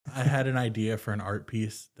I had an idea for an art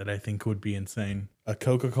piece that I think would be insane. A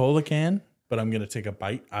Coca-Cola can, but I'm going to take a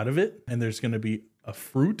bite out of it, and there's going to be a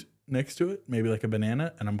fruit next to it, maybe like a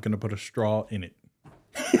banana, and I'm going to put a straw in it.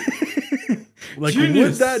 Like,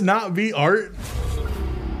 Genius. would that not be art?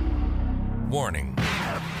 Warning.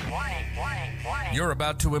 You're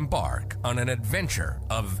about to embark on an adventure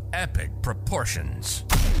of epic proportions.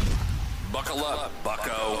 Buckle up,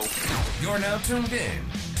 bucko. You're now tuned in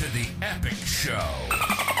to The Epic Show.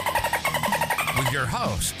 With your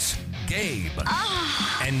hosts, Gabe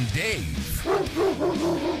and Dave.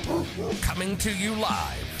 Coming to you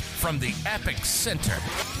live from the Epic Center.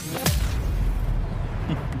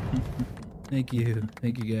 Thank you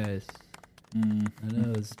guys. I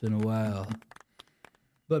know it's been a while.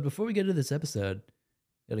 But before we get into this episode,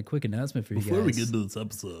 got a quick announcement for you guys. Before we get into this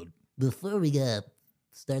episode. Before we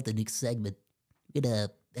start the next segment, we're going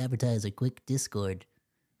to advertise a quick Discord.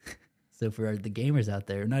 So for the gamers out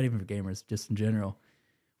there, not even for gamers, just in general,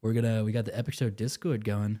 we got the Epic Show Discord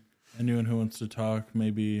going. Anyone who wants to talk,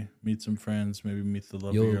 maybe meet some friends, maybe meet the love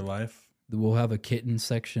of your life. We'll have a kitten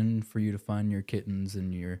section for you to find your kittens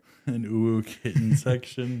and your... An ooh kitten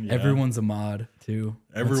section. Yeah. Everyone's a mod, too.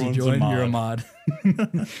 Everyone's Once you join, a mod. you're a mod.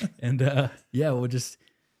 And,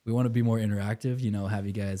 we want to be more interactive, have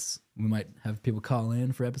you guys... We might have people call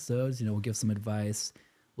in for episodes, we'll give some advice.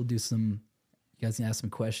 We'll do some... You guys can ask some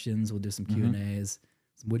questions. We'll do some Q&As,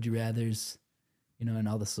 some would you rathers, and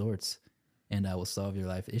all the sorts. And we'll solve your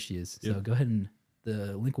life issues. Yep. So go ahead and...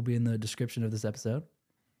 The link will be in the description of this episode.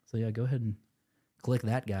 So yeah, go ahead and click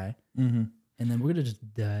that guy. Mm-hmm. And then we're going to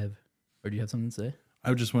just dive. Or do you have something to say?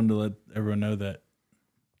 I just wanted to let everyone know that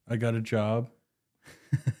I got a job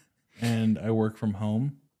and I work from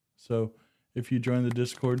home. So if you join the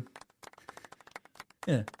Discord,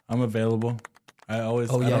 Yeah. I'm available. I always.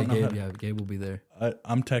 Oh, I yeah, don't know Gabe. Gabe will be there.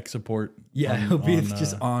 I'm tech support. Yeah, he'll be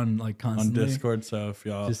just on like on constantly. Discord. So if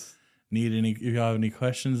y'all Just, if y'all have any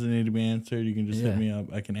questions that need to be answered, you can just Yeah. hit me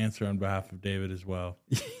up. I can answer on behalf of David as well.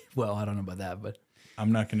 well, I don't know about that, but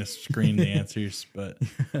I'm not going to screen the answers, but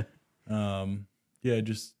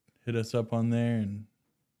just hit us up on there, and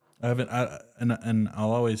and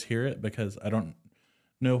I'll always hear it because I don't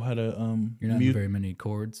know how to you're not in mute. very many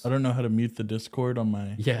chords. I don't know how to mute the Discord on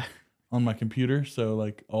my Yeah. on my computer, so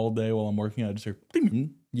like all day while I'm working, I just hear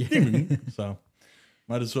ding, Yeah. ding. So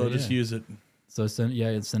might as well just yeah. use it. So send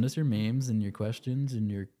us your memes and your questions and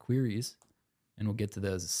your queries, and we'll get to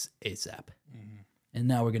those ASAP. And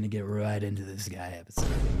now we're going to get right into this guy episode.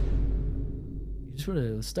 You just want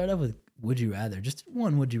to start off with Would You Rather. Just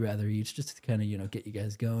one Would You Rather each, just to kind of, get you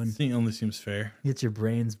guys going. It only seems fair. Get your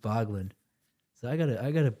brains boggling. So I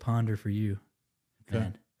gotta ponder for you, Okay.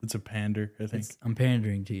 man. It's a pander, I think. I'm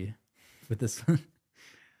pandering to you with this one.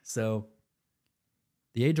 So,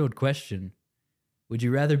 the age-old question, would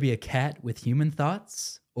you rather be a cat with human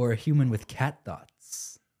thoughts or a human with cat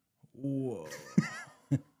thoughts? Whoa.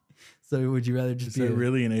 So would you rather Is just be that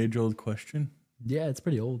really an age-old question? Yeah, it's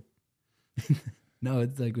pretty old. No,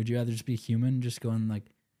 it's like, would you rather just be human, just going like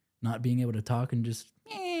not being able to talk and just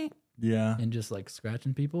Yeah. and just like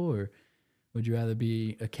scratching people, or would you rather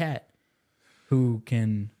be a cat who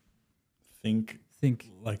can Think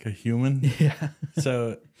like a human. Yeah.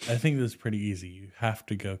 So I think this is pretty easy. You have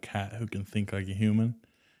to go cat who can think like a human,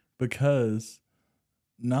 because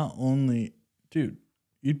not only, dude,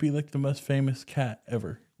 you'd be like the most famous cat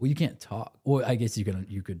ever. Well, you can't talk. Well, I guess you could.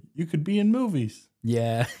 You could be in movies.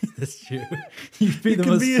 Yeah, that's true. You'd be You the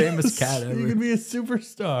could most be famous cat You ever. could be a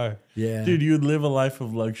superstar. Yeah, Dude, you'd live a life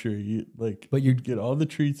of luxury. But you'd get all the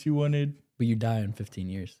treats you wanted. But you die in 15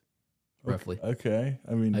 years, roughly. Okay.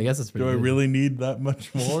 I mean, I guess that's pretty do I good. really need that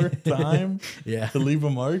much more time Yeah, to leave a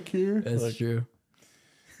mark here? that's true.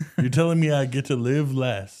 You're telling me I get to live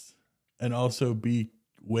less and also be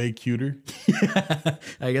way cuter?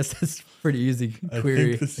 I guess that's pretty easy I query.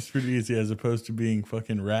 think this is pretty easy, as opposed to being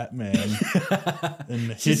fucking Rat Man and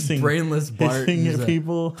Just hissing, brainless Bart. hissing He's at like,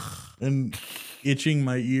 people and itching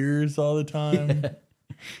my ears all the time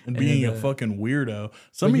and being a fucking weirdo.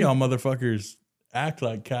 Some of y'all motherfuckers act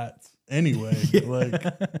like cats anyway. Like,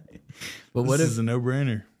 But what this if? is a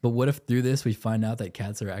no-brainer. But what if through this we find out that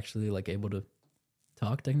cats are actually like able to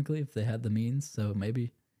talk technically if they had the means? So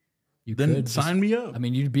maybe you Then could sign me up. I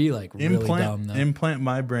mean, you'd be like really dumb though. Implant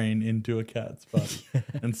my brain into a cat's body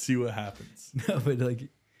and see what happens. No, but like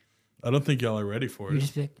I don't think y'all are ready for you it.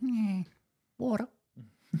 just be like water,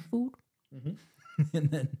 food, and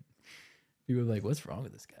then people are like, "What's wrong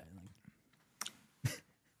with this guy? Like,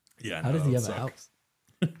 Yeah, how no, does he that have a would house?"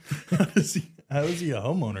 How is he a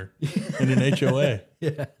homeowner in an HOA?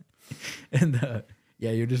 Yeah, and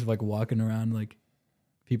you're just like walking around like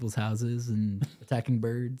people's houses and attacking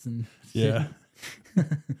birds and Yeah.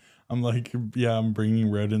 I'm like, I'm bringing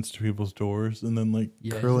rodents to people's doors and then like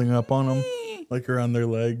curling up on them, like around their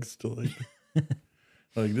legs to like,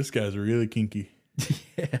 like this guy's really kinky.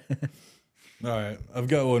 Yeah. All right. I've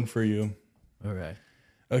got one for you. All right.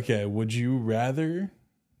 Okay. Would you rather,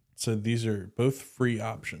 so these are both free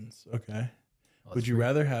options. Okay. Would you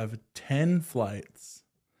rather have 10 flights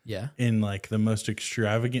Yeah. in like the most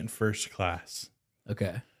extravagant first class,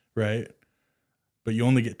 Okay. right? But you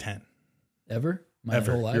only get 10 Ever? My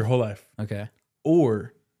ever, whole life? your whole life. Okay.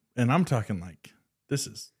 Or, and I'm talking like, this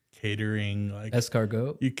is catering, like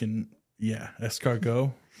Escargot? you can,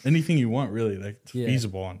 escargot, anything you want really, like it's Yeah.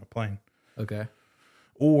 feasible on the plane. Okay.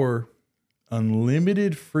 Or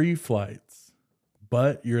unlimited free flights,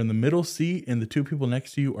 but you're in the middle seat and the two people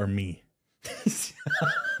next to you are me.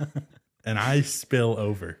 And I spill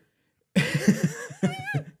over.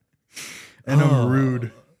 And I'm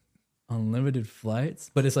rude. Unlimited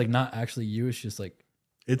flights? But it's like not actually you. It's just like,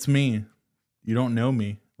 It's me. You don't know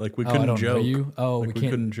me. Like we I couldn't don't joke. know you. Oh, Like, we we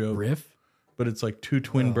can't couldn't joke. riff? But it's like two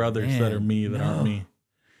twin Oh, brothers that are man, me that aren't no. me.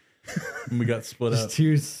 And we got split Just up.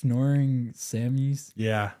 two snoring Sammys?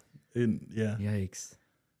 Yeah. Yeah. Yikes.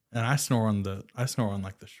 And I snore on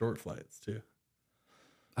like the short flights too.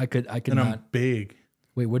 I could And not. I'm big.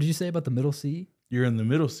 Wait, what did you say about the middle C? You're in the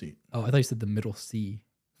middle seat. Oh, I thought you said the middle C.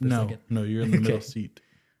 for a No, second. no, you're in the middle Okay. seat.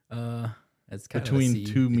 That's kind Between of a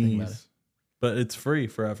C, two if you think about it. me's. But it's free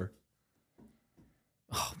forever.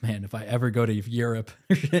 Oh man, if I ever go to Europe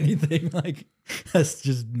or anything, like that's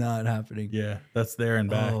just not happening. Yeah, that's there and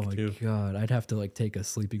back oh my too. god, I'd have to like take a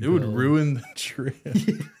sleeping It pill. would ruin the trip.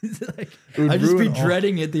 Like, would I'd just be ruin all-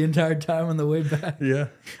 dreading it the entire time on the way back. Yeah.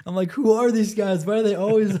 I'm like, who are these guys? Why are they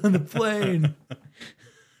always on the plane?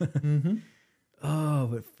 Mm-hmm. Oh,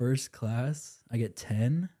 but first class, I get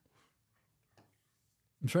 10.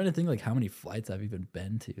 I'm trying to think like how many flights I've even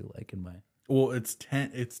been to, like in my Well, it's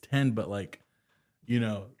 10. It's 10, but like, you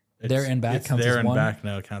know, it's, There and back it's counts there as and one? back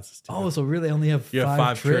now. It counts as two. Oh, so really I only have You have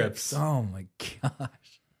five 5 trips. trips. Oh my gosh.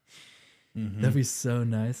 Mhm. That'd be so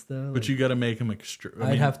nice though. But you got to make them extra.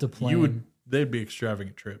 I'd have to plan. You would. They'd be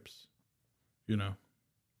extravagant trips. You know.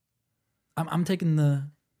 I'm taking the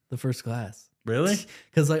first class. Really?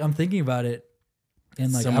 Because like I'm thinking about it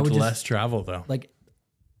and like so I much would less just travel though. like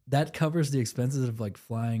that covers the expenses of like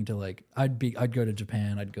flying to like I'd go to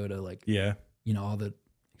Japan, I'd go to like Yeah. you know all the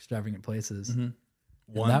extravagant places. Mhm.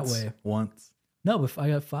 And that way. Once. No, but if I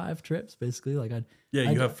got 5 trips basically, like Yeah,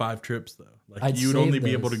 I'd- you have 5 trips though. Like I'd you would save only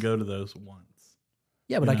be able to those. go to those once.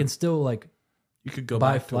 yeah, but You I know. can still like You could go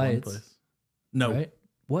buy back to one flights, place. No. right?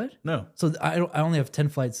 What? No. So I only have 10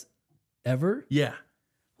 flights ever? Yeah.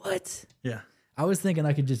 What? Yeah. I was thinking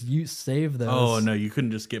I could just save those. Oh no, you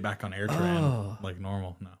couldn't just get back on AirTran Oh. like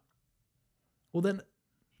normal. No.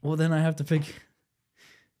 Well then I have to pick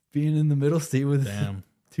being in the middle seat with Damn.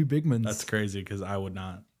 2 big ones. That's crazy because I would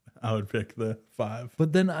not. I would pick the 5.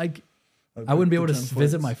 But then I wouldn't be able to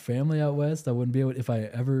visit my family out west. I wouldn't be able if I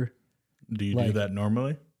ever Do you do like- that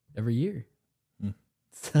normally? every year. Hmm.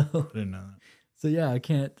 So I didn't know that. so yeah, I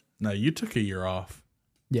can't. No, you took a year off.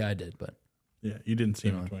 Yeah, I did, but Yeah, you didn't see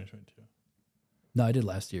him in You know. 2022. no, I did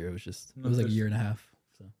last year. It was just it was like a year and a half.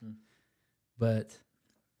 So, but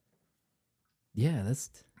yeah, that's.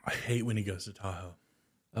 I hate when he goes to Tahoe.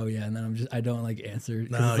 Oh yeah, and then I don't like answer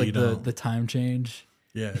because No, it's like you the don't. the time change.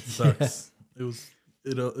 Yeah, it sucks.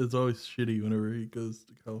 It's always shitty whenever he goes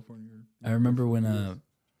to California. I remember when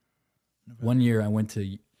one year I went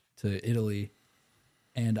to Italy,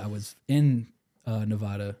 and I was in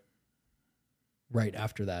Nevada right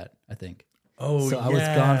after that, I think. Oh, So I was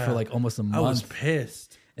gone for like almost a month, I was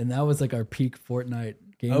pissed. and that was like our peak Fortnite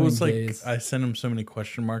gaming I was like, days. I sent him so many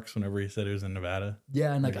question marks whenever he said he was in Nevada.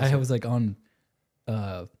 Yeah, and like I was like on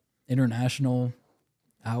international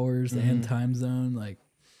hours Mm-hmm. and time zone. Like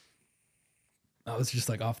I was just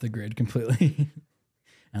like off the grid completely.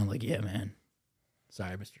 And I'm like, yeah, man.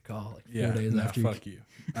 Sorry, Mr. Call. Like 4 days nah, after fuck you.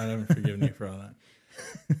 I haven't forgiven you for all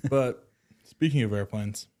that. But speaking of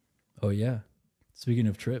airplanes, Oh yeah. Speaking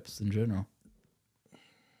of trips in general.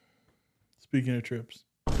 speaking of trips,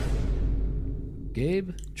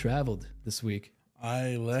 Gabe traveled this week.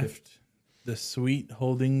 I left the sweet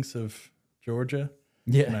holdings of Georgia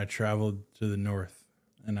and Yeah. I traveled to the north,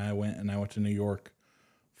 and I went to New York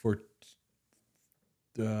for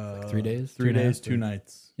 3 days? 3 2.5 days, or- 2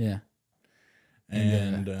 nights, Yeah.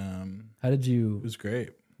 and How did it you was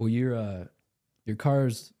great. well your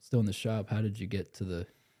car's still in the shop. How did you get to the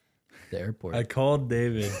airport? I called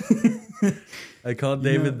David. I called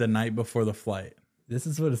David the night before the flight. This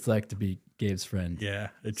is what it's like to be Gabe's friend. Yeah,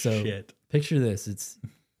 it's So- shit. Picture this. It's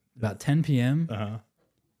about 10 p.m. Uh huh.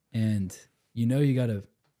 and you know you got to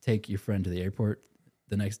take your friend to the airport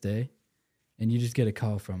the next day, and you just get a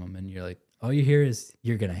call from him, and you're like, all you hear is,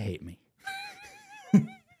 "You're gonna hate me,"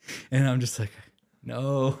 and I'm just like,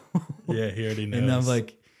 no. Yeah, he already knows. And I'm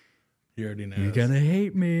like, he already knows. "You're gonna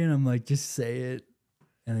hate me," and I'm like, just say it.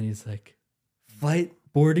 And then he's like, "Flight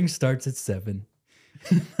boarding starts at 7."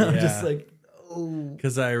 I'm just like, no.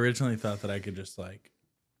 Because I originally thought that I could just like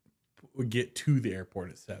get to the airport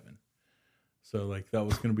at 7. So like that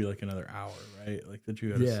was gonna be like another hour, right? Like that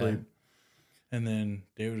you had to sleep. And then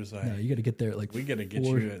David was like, "No, you got to get there at like we got to get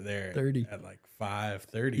you there 30 at like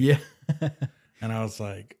 5:30." Yeah. And I was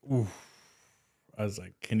like, oof. I was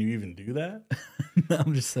like, can you even do that?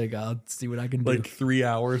 I'm just like, I'll see what I can do. Like 3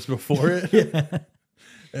 hours before it. Yeah.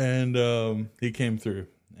 And he came through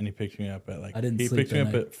and he picked me up at like, I didn't he sleep picked me that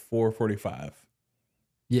up night. at 4:45.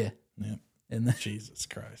 Yeah. Yeah. And then Jesus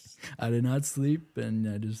Christ. I did not sleep, and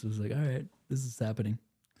I just was like, all right, this is happening.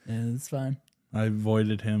 And it's fine. I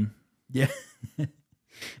avoided him. Yeah.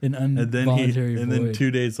 An And then involuntary then void.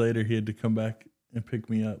 2 days later he had to come back and pick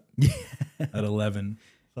me up at 11.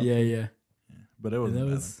 Yeah. But it And wasn't that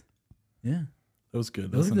bad. was, yeah. That was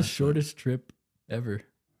good. That was a like the nice trip. shortest trip ever.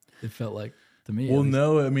 It felt like to me. at Well, least.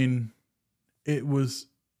 no, I mean,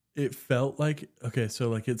 it felt like, okay, so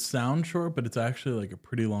like it sounds short, but it's actually like a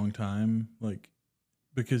pretty long time. Like,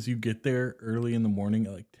 because you get there early in the morning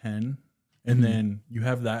at like 10, and Mhm. then you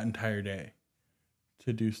have that entire day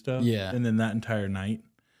to do stuff. Yeah. And then that entire night.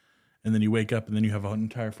 And then you wake up and then you have an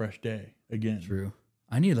entire fresh day again. True.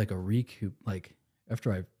 I need like a recoup. Like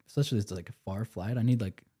after especially if it's like a far flight,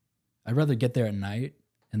 I'd rather get there at night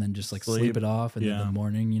and then just like sleep it off and then Yeah. the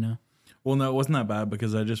morning, you know? Well, no, it wasn't that bad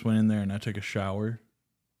because I just went in there and I took a shower.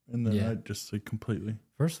 And then Yeah. I just like completely.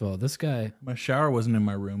 First of all, this guy, My shower wasn't in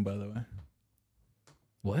my room, by the way.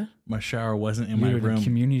 what? My shower wasn't in You my were in a room.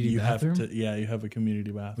 community you bathroom? have to, yeah, you have a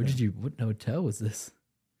community bathroom. What hotel was this?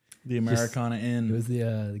 The Americana Inn. It was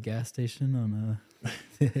the gas station on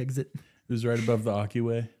the exit. It was right above the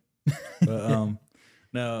Akiway. But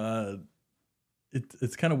no,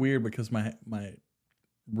 it's kind of weird because my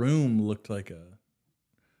room looked like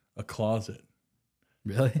a closet.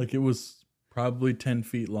 Really? Like it was probably 10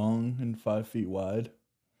 feet long and 5 feet wide.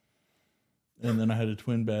 And then I had a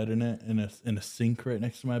twin bed in it and a sink right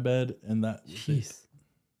next to my bed, and that was it. Jeez.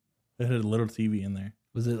 It had a little TV in there.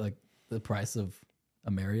 Was it like the price of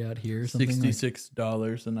a Marriott here or something? Like-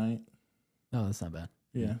 $66 a night. oh, that's not bad.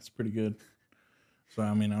 Yeah, it's pretty good. So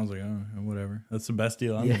I mean, I was like, oh, whatever. That's the best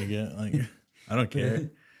deal I'm Yeah. gonna get. Like, I don't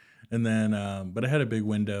care. And then, but I had a big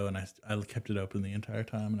window, and I kept it open the entire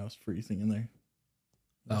time, and I was freezing in there.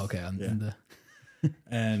 Oh, okay. Yeah.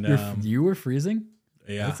 And You were freezing?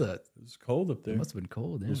 yeah, That's it was cold up there. It must have been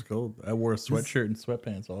cold. It Yeah. was cold. I wore a sweatshirt and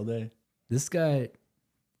sweatpants all day. This guy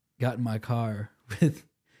got in my car with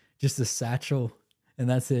just a satchel, and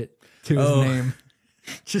that's it to his Oh. name.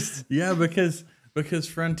 Just Yeah, because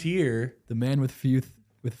Frontier, the man with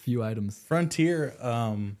few items.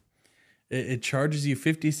 it charges you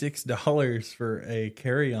 $56 for a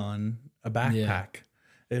carry-on, a backpack.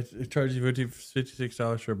 Yeah. It charges you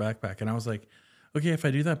 $56 for a backpack, and I was like, okay, if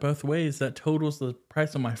I do that both ways, that totals the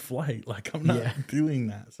price of my flight. Like, I'm not Yeah. doing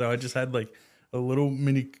that. So I just had like a little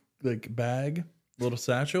mini like bag, little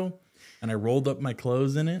satchel, and I rolled up my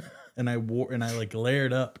clothes in it, and I like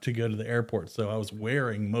layered up to go to the airport. So I was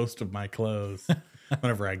wearing most of my clothes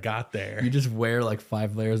whenever I got there. You just wear like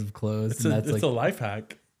 5 layers of clothes, It's and a, that's it's like a life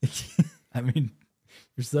hack. I mean,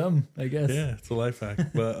 for some, I guess. Yeah, it's a life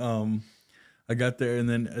hack. But I got there, and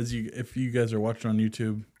then if you guys are watching on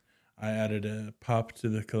YouTube, I added a pop to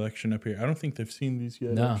the collection up here. I don't think they've seen these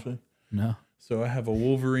yet, No. actually. No. So I have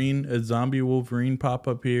a zombie Wolverine pop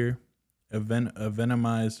up here, a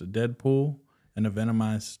venomized Deadpool, and a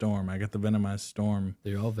venomized Storm. I got the venomized Storm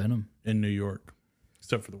They're all Venom. in New York,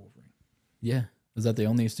 except for the Wolverine. Yeah. Was that the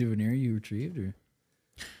only souvenir you retrieved, or?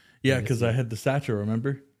 Yeah, because I had the satchel,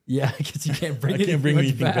 remember? Yeah, because you can't bring I can't bring much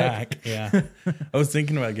anything back. Yeah. I was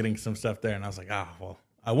thinking about getting some stuff there, and I was like, well,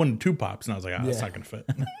 I wanted 2 pops, and I was like, that's Yeah. not going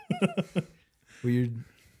to fit. Weird.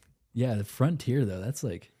 Yeah, the Frontier though. That's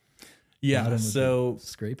like Yeah, bottom with so the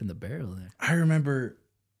scraping the barrel there. I remember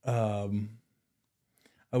I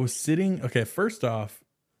was sitting, okay, first off,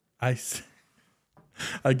 I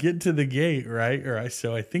get to the gate, right?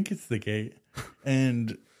 So I think it's the gate,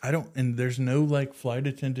 and there's no like flight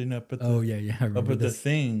attendant up at the I remember up at this. the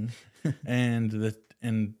thing, and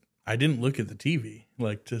I didn't look at the TV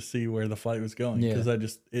like to see where the flight was going Yeah. because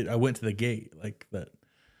I went to the gate like that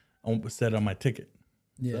said on my ticket.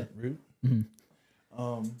 Yeah. Is that Root?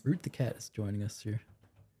 Mm-hmm. Root the cat is joining us here.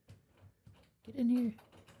 Get in here.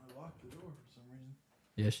 I locked the door for some reason.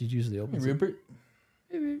 Yeah, she's usually Hey, open. Rupert.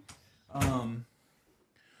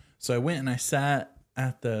 So I went and I sat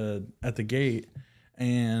at the gate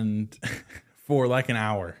and for like an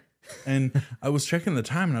hour. And I was checking the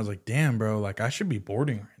time and I was like, damn, bro, like I should be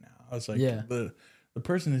boarding right now. I was like, the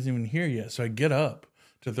person isn't even here yet. So I get up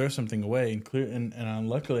to throw something away and clear. And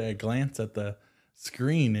luckily I glanced at the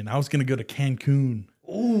screen and I was going to go to Cancun.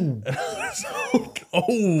 Ooh. And I was like,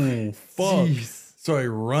 oh, fuck. Jeez. So I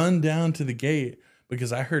run down to the gate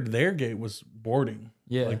because I heard their gate was boarding.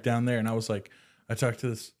 Yeah. Like down there. And I was like, I talked to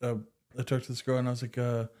this girl and I was like,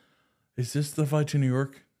 is this the flight to New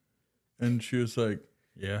York? And she was like,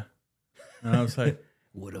 yeah. And I was like,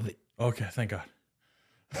 what of it? Okay, thank God.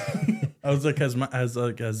 I was like,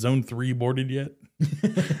 has Zone 3 boarded yet?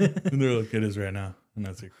 And they're like, it is right now. And I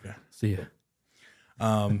was like, yeah. See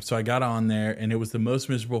ya. So I got on there, and it was the most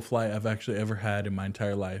miserable flight I've actually ever had in my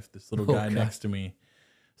entire life. This little guy next to me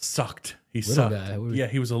sucked. He sucked. Yeah,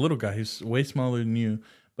 he was a little guy. He was way smaller than you,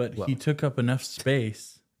 but he took up enough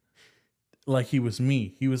space. Like he was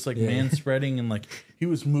me. He was like man spreading, and like he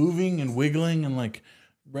was moving and wiggling and like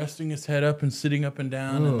resting his head up and sitting up and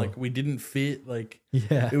down, and like we didn't fit. Like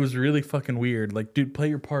it was really fucking weird. Like, dude, play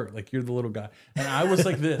your part. Like you're the little guy, and I was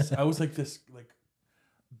like this. I was like this, like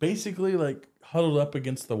basically like huddled up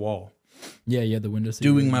against the wall. Yeah, the window seat.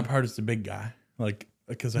 Doing my part as the big guy, like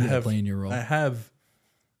because I have playing your role. I have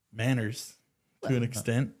manners to an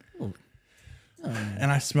extent,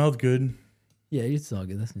 and I smelled good. Yeah, you smell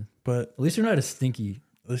good. That's good. But at least you're not a stinky.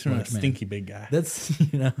 At least you're not a stinky big guy. That's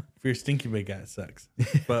If you're a stinky big guy, it sucks.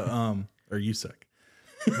 But or you suck.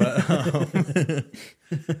 But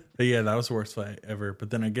yeah, that was the worst flight ever.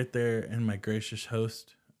 But then I get there and my gracious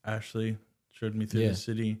host, Ashley, showed me through the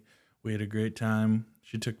city. We had a great time.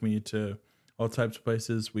 She took me to all types of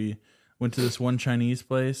places. We went to this one Chinese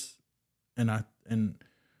place and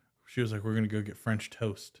she was like, we're gonna go get French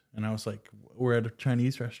toast. And I was like, we're at a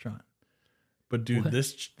Chinese restaurant. But dude,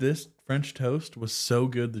 this French toast was so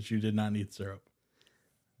good that you did not need syrup.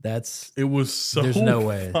 It was so there's no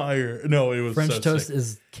way. Fire. No, it was French so toast sick.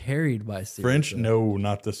 is carried by syrup. French, no,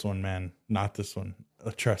 not this one, man. Not this one.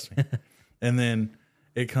 Trust me. And then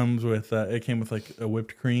it came with like a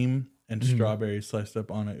whipped cream and strawberries sliced up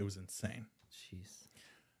on it. It was insane. Jeez.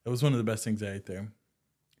 It was one of the best things I ate there.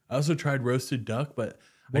 I also tried roasted duck, but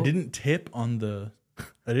I didn't tip.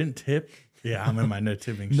 Yeah, I'm in my no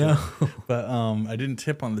tipping shit. No. But I didn't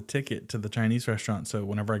tip on the ticket to the Chinese restaurant. So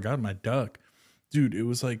whenever I got my duck, dude, it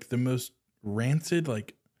was like the most rancid,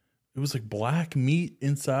 like it was like black meat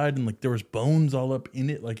inside and like there was bones all up in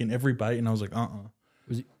it, like in every bite. And I was like,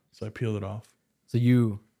 So I peeled it off. So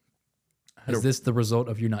is this the result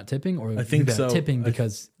of you not tipping, or I think so. Tipping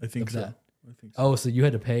because I think so. That? I think so. Oh, so you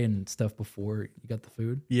had to pay and stuff before you got the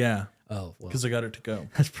food? Yeah. Oh, well. Because I got it to go.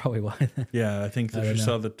 That's probably why then. Yeah, I think that she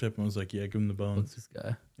saw the tip and was like, yeah, give him the bones. What's this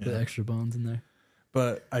guy? The extra bones in there.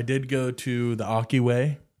 But I did go to the Aki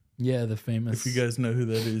Way. Yeah, the famous. If you guys know who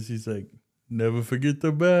that is, he's like, never forget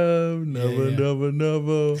the bow, never.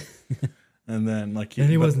 And then like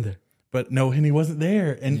he wasn't there. But no, and he wasn't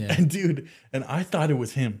there. And dude, and I thought it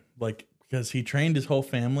was him, like because he trained his whole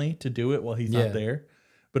family to do it while he's not there.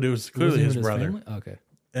 But it was clearly his brother. Okay.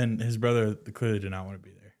 And his brother clearly did not want to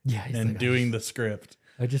be there. Yeah. And like, doing the script.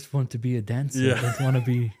 I just want to be a dancer. I just want to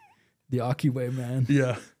be the Aki Way man.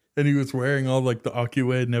 Yeah. And he was wearing all like the Aki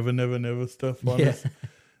Way never stuff on his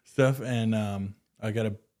stuff. And I got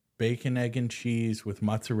a bacon, egg, and cheese with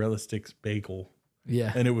mozzarella sticks bagel.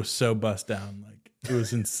 Yeah. And it was so bust down. Like it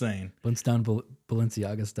was insane. Buns down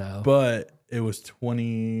Balenciaga style. But it was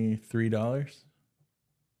 $23.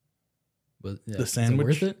 But the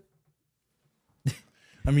sandwich. Is it worth it?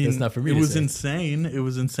 I mean, it's not for me. It was insane. It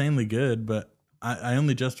was insanely good, but I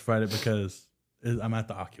only justified it because I'm at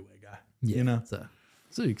the Akiway guy. Yeah, you know,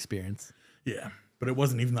 it's an experience. Yeah, but it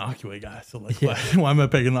wasn't even the Akiway guy. So like, why am I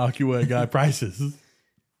paying the Akiway guy prices?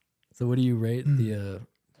 So what do you rate the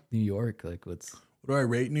New York? Like, what do I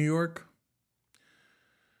rate New York?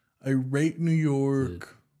 I rate New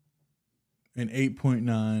York an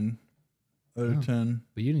 8.9 out of 10.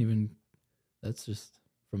 But you didn't even. That's just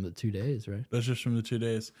from the 2 days, right? That's just from the 2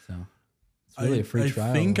 days. So it's really a free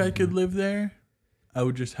trial. I think I could live there. I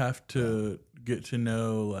would just have to get to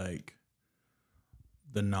know like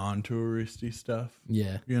the non-touristy stuff.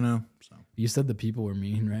 Yeah. You know? So you said the people were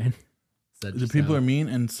mean, right? The people are mean,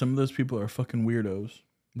 and some of those people are fucking weirdos.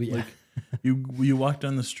 But yeah. Like you walk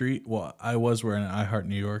down the street. Well, I was wearing an I Heart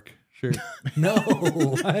New York shirt. No,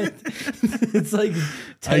 what? It's like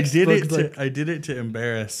I did it to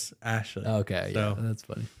embarrass Ashley. Okay, so, yeah, that's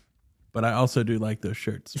funny. But I also do like those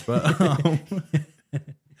shirts.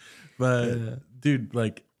 But dude,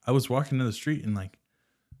 like I was walking down the street and like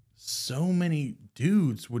so many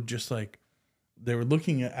dudes would just like, they were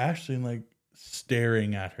looking at Ashley and like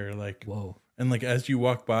staring at her, like, Whoa. and like as you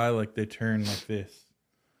walk by, like they turn like this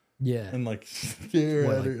Yeah. and like stare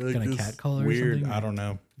What, at her, like, like kinda this catcall her or weird. something? I don't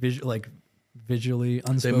know. Visually,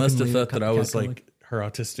 unspokenly. They must have thought that I was catcalling? like her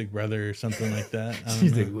autistic brother or something like that. I don't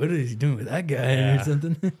She's know. like, what is he doing with that guy Yeah. or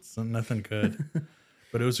something? So nothing good,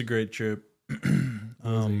 but it was a great trip.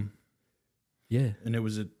 Yeah. And it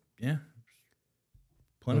was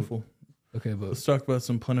plentiful. Okay, but Let's talk about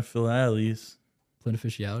some plentifalities.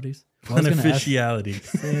 planificialities.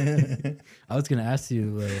 Beneficialities. I was gonna ask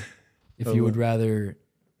you if you would rather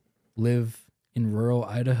live in rural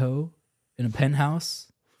Idaho in a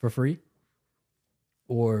penthouse for free,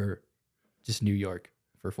 or just New York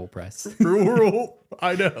for full price. Rural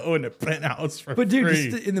Idaho in a penthouse for But dude, free.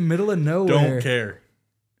 just in the middle of nowhere. Don't care.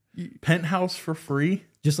 Penthouse for free?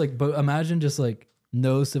 Just like, but imagine just like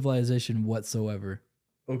no civilization whatsoever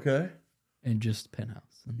Okay. and just penthouse.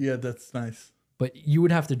 Yeah, that's nice. But you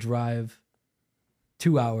would have to drive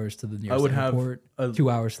 2 hours to the nearest would have airport, 2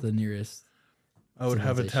 hours to the nearest. I would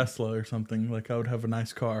have a Civilization. Tesla or something. Like I would have a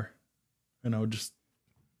nice car, and I would just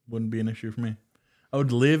wouldn't be an issue for me. I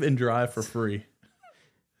would live and drive for free.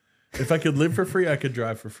 If I could live for free, I could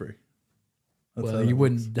drive for free. That's how Well, that you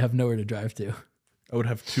works. wouldn't have nowhere to drive to, I would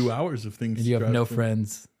have 2 hours of things. and to you have drive no to.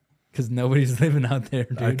 friends because nobody's living out there,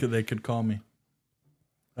 dude. They could call me.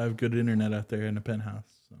 I have good internet out there in a penthouse.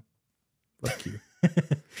 So fuck you.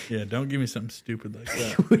 Yeah, don't give me something stupid like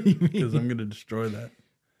that What do you mean? because I'm gonna destroy that.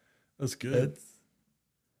 That's good.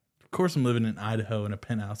 Of course, I'm living in Idaho in a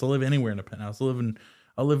penthouse. I'll live anywhere in a penthouse. I'll live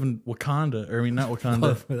in Wakanda. Or I mean, not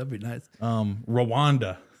Wakanda. Oh, that'd be nice.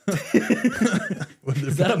 Rwanda.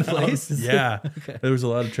 Is that a place? Is Yeah. it? Okay. There was a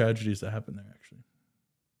lot of tragedies that happened there, actually.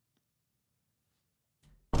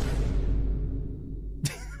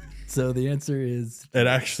 So the answer is It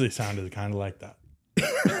actually sounded kind of like that.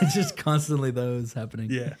 just constantly those happening.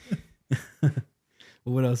 Yeah.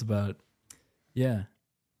 Well, what else about? Yeah.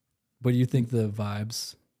 What do you think the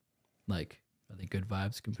vibes, like, are they good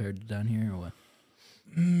vibes compared to down here or what?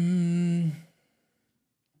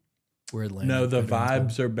 Where Atlanta? No, the better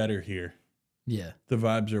vibes are better here. Yeah. The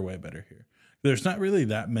vibes are way better here. There's not really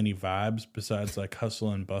that many vibes besides like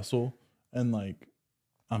hustle and bustle and like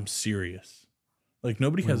I'm serious. Like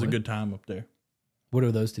nobody has a what? good time up there. What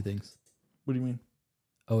are those two things? What do you mean?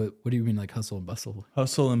 Oh, what do you mean like hustle and bustle?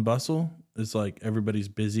 Hustle and bustle is like everybody's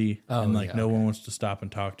busy Oh, and like yeah, no okay. one wants to stop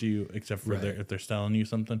and talk to you except for Right. if they're selling you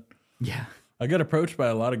something. Yeah. I got approached by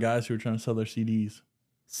a lot of guys who were trying to sell their CDs.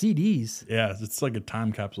 CDs. Yeah, it's like a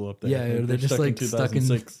time capsule up there. Yeah, they're just like stuck in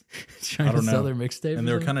 2006. trying I to don't sell know. their mixtape. And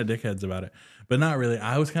they were kind of dickheads about it, but not really.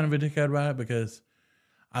 I was kind of a dickhead about it because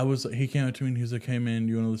he came up to me and he was like, "Hey man,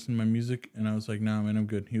 you want to listen to my music?" And I was like, "Nah, man, I'm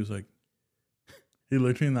good." He was like, he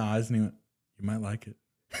looked me in the eyes and he went, "You might like it."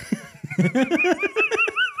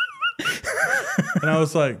 And I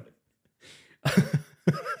was like,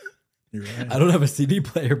 "You're right. I don't have a CD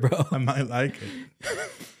player, bro. I might like it."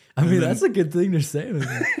 I mean, then- that's a good thing to say.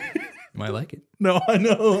 Might like it. No, I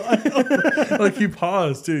know. Like he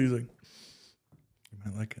paused too. He's like, "You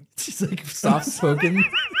might like it." She's like soft spoken.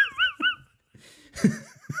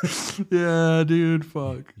 Yeah, dude.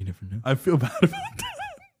 Fuck. You never know. I feel bad about that.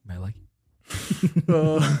 Might like it.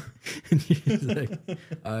 Uh, And she's like,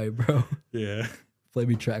 all right, bro, yeah. play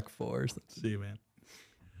me track 4 or something. See you, man.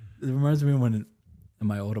 It reminds me when in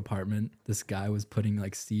my old apartment, this guy was putting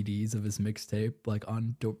like CDs of his mixtape like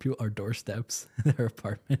on our doorsteps in our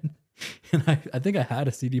apartment. And I think I had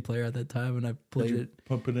a CD player at that time and I played it.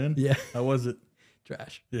 Pump it in. Yeah, How was it?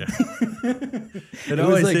 trash. Yeah. It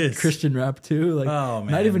always was like is. Christian rap too. Like Oh,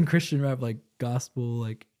 man. not even Christian rap, like gospel,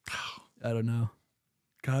 like I don't know.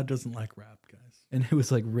 God doesn't like rap, guys. And it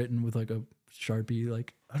was like written with like a Sharpie,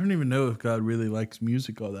 like I don't even know if God really likes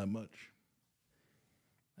music all that much.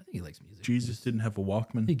 I think he likes music. Jesus didn't have a He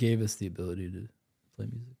Walkman. gave us the ability to play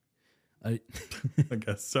music. I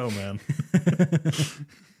guess so, man.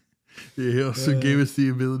 Yeah, he also gave us the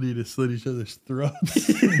ability to slit each other's throats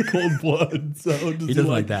in cold blood. So does He doesn't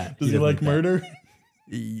like that. Does He he doesn't like like that. murder?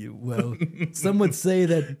 Well, some would say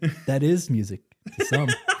that is music to some.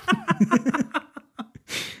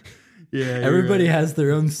 Yeah. you're Everybody right. has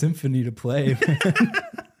their own symphony to play. Man.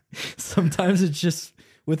 Sometimes it's just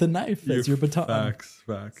with a knife as your baton. Facts,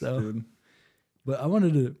 So- dude. But I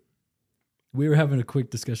wanted to. We were having a quick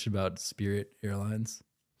discussion about Spirit Airlines,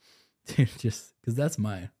 dude. Just because that's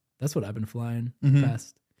what I've been flying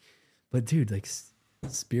past. But dude, like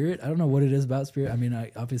Spirit, I don't know what it is about Spirit. I mean,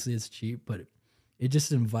 obviously it's cheap, but it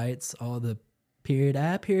just invites all the period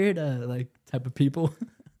like type of people.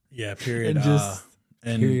 Yeah, period. And just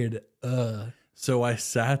and period. So I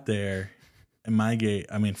sat there in my gate.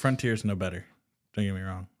 I mean, Frontier's no better. Don't get me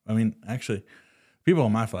wrong. I mean, actually, people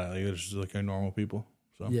on my flight, like, they're just like normal people.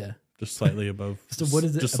 So Yeah. just slightly above. So what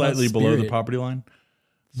is it Just about slightly below the Spirit? property line.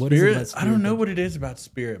 What is it about I don't Spirit know that- what it is about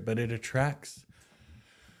Spirit, but it attracts.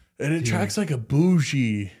 It attracts like a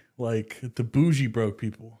bougie, like the bougie broke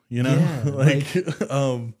people. You know,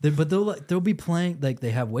 Yeah, but they'll be playing like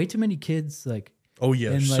they have way too many kids. Like oh yeah,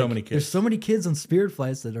 and there's like, so many kids. There's so many kids on Spirit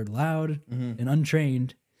flights that are loud and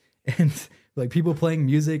untrained, and like people playing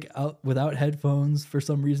music out without headphones for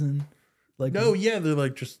some reason. Like No, yeah, they're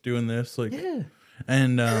like just doing this, like, yeah,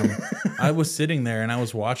 and I was sitting there and I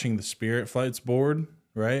was watching the Spirit flights board,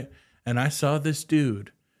 right, and I saw this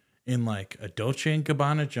dude in like a Dolce and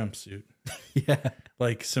Gabbana jumpsuit, yeah,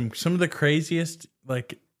 like some of the craziest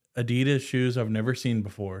like Adidas shoes I've never seen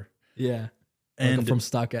before, yeah. and Like from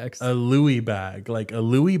StockX. a Louis bag, like a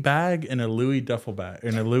Louis bag and a Louis duffel bag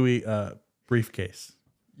and a Louis briefcase.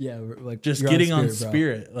 Yeah, like Just you're getting on bro.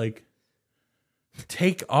 Spirit, like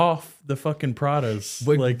take off the fucking Pradas.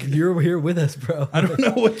 Like you're here with us, bro. I don't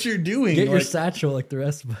know what you're doing. Get your Like, satchel like the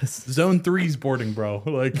rest of us. Zone 3's boarding, bro.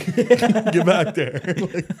 Like, get back there.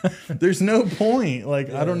 Like, there's no point.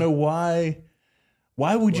 Like, I don't know why.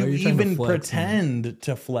 Why would Why are you you trying to even flex, pretend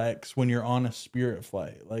to flex when you're on a Spirit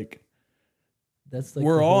flight? Like, That's like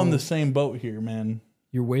we're the all in whole- the same boat here, man.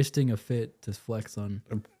 You're wasting a fit to flex on.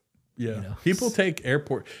 Yeah. know. People take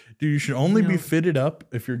airport. Dude, you should only You be know- fitted up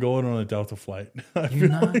if you're going on a Delta flight. I You're feel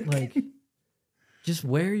not like just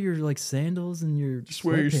wear your like sandals and your Just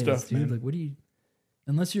wear your sweatpants, stuff, dude. man. Like what do you?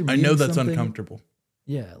 Unless you're I know meeting that's something- uncomfortable.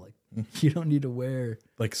 Yeah, like you don't need to wear.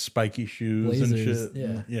 Like spiky shoes and Blazers, shit.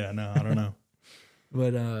 yeah. Yeah, no, I don't know.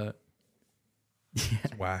 But It's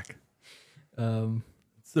whack. um,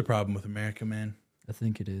 It's the problem with America, man. I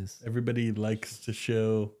think it is. Everybody likes to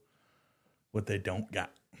show what they don't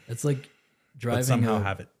got, It's like driving. but somehow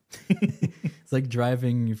have it. It's like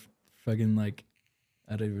driving fucking like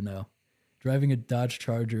I don't even know, driving a Dodge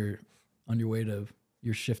Charger on your way to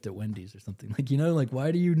your shift at Wendy's or something. Like like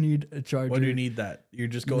why do you need a Charger? Why do you need that? You're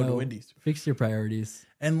just going to Wendy's. Fix your priorities.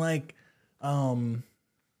 And like,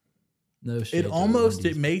 No shit. it almost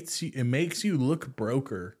it makes you look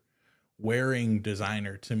broker wearing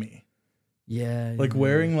designer to me. yeah Like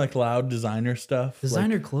wearing like loud designer stuff.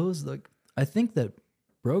 designer clothes. Like I think that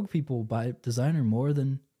broke people buy designer more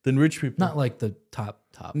than than rich people. not like the top.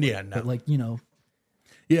 Yeah, no. but like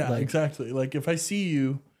Yeah, like- exactly. Like if I see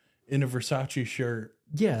you in a Versace shirt,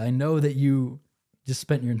 yeah. I know that you just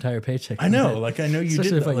spent your entire paycheck. I on know. that. Like I know you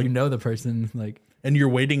Especially did if that. you Like, know the person. Like and you're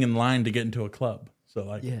waiting in line to get into a club. So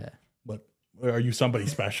like, yeah. But are you somebody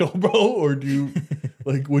special, bro? Or do you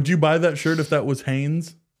like? Would you buy that shirt if that was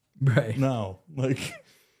Hanes? Right. No, like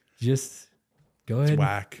Just go it's ahead.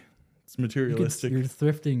 whack. It's You're materialistic.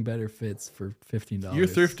 thrifting better fits for $15. You're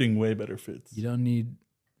thrifting way better fits. You don't need.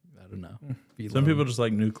 I don't know. Some people just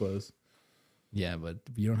like new clothes. Yeah, but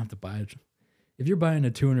you don't have to buy it. If you're buying a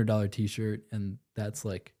 $200 T-shirt and that's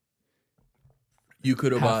like You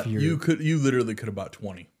could have Half bought. your- You literally could have bought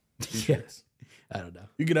 20 yeah, t-shirts. I don't know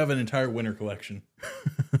You could have an entire winter collection.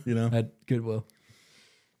 You know. at Goodwill.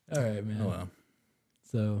 All right, man. Oh well.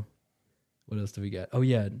 So, what else do we got? Oh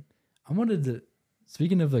yeah, I wanted to.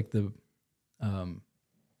 Speaking of like the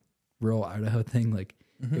rural Idaho thing, like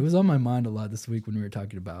Mm-hmm. it was on my mind a lot this week when we were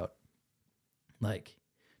talking about like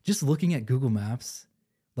just looking at Google Maps,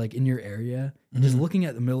 like in your area, and just looking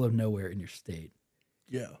at the middle of nowhere in your state.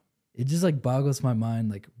 Yeah. It just like boggles my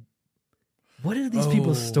mind. Like, what are these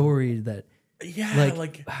people's Oh. story that Yeah.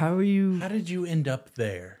 like how are you? how did you end up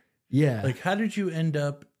there? Yeah, Like, how did you end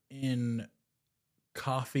up in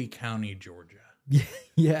Coffee County, Georgia?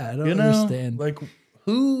 yeah. I don't You know, understand. like,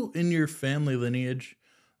 who in your family lineage,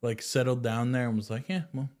 like, settled down there and was like, yeah,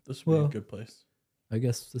 well, this would be Well, a good place. I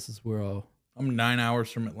guess this is where I'll I'm 9 hours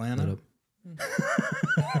from set Atlanta. up.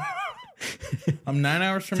 I'm 9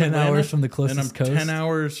 hours from 10 Atlanta. hours from the and I'm closest coast. 10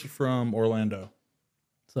 hours from Orlando.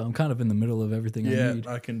 So I'm kind of in the middle of everything I Yeah, need.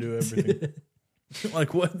 I can do everything.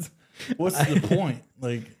 Like, what's the point?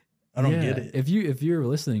 Like, I don't get it. If you're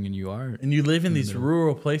listening and you are, And you live in these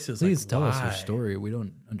rural places. please like, tell us your why? story. We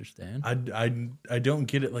don't understand. I don't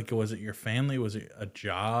get it. Like, was it your family? Was it a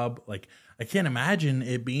job? Like, I can't imagine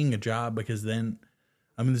it being a job because then,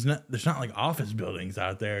 I mean, there's not like office buildings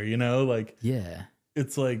out there, you know? Like, Yeah.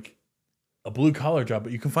 it's like a blue collar job,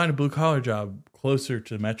 but you can find a blue collar job closer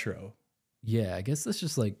to Metro. Yeah. I guess that's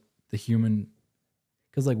just like the human,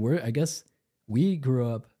 because like I guess we grew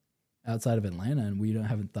up outside of Atlanta and we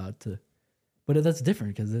haven't thought to, but that's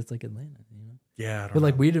different because it's like Atlanta, you know? Yeah. I don't But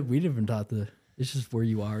like know. we haven't thought it's just where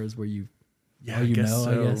you are is where you, Yeah, all I you guess know,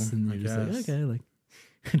 so. I guess. And I you're just like, guess. okay, like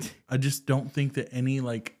I just don't think that any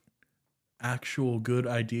like actual good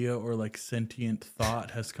idea or like sentient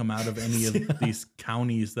thought has come out of any of these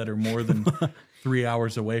counties that are more than 3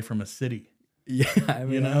 hours away from a city. Yeah, I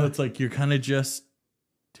mean, You know, it's like you're kind of just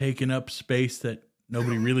taking up space that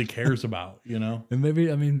nobody really cares about, you know? and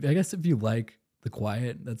maybe, I mean, I guess if you like the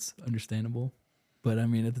quiet, that's understandable. But I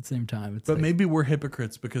mean, at the same time, it's But like, maybe we're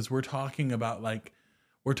hypocrites because we're talking about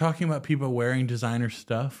people wearing designer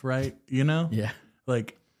stuff, right? You know? yeah,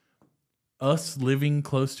 Like us living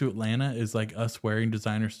close to Atlanta is like us wearing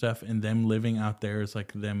designer stuff, and them living out there is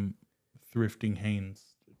like them thrifting Hanes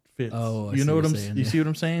fits. Oh, I you see know what what you're I'm saying, you yeah. see what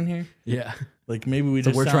I'm saying here? yeah. Like maybe we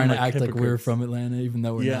So just we're sound trying to act like we're hypocrites. from Atlanta, even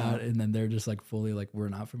though we're Yeah. not. And then they're just like fully like, we're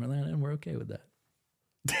not from Atlanta, and we're okay with that.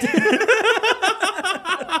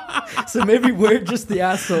 So maybe we're just the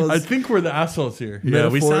assholes. I think we're the assholes here. Yeah,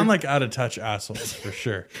 we Metaphoric- sound like out of touch assholes for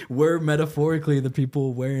sure. We're metaphorically the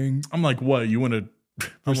people wearing I'm like, what? You want to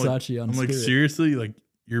Versace on I'm like, Spirit. seriously? Like,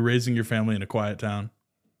 you're raising your family in a quiet town?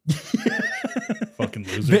 Fucking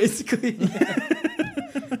loser. basically.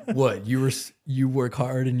 What, you work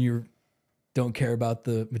hard and you don't care about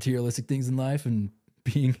the materialistic things in life and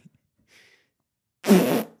being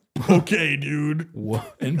Okay, dude.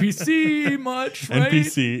 NPC much, right?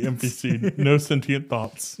 NPC. No sentient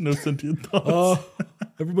thoughts. No sentient thoughts. Oh,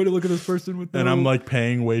 everybody look at this person with and I'm like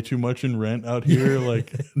paying way too much in rent out here,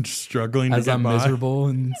 like just struggling as to get I'm by. miserable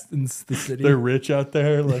in the city. They're rich out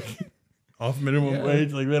there, like off minimum Yeah.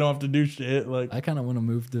 wage, like they don't have to do shit. Like I kind of want to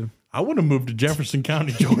move to, I want to move to Jefferson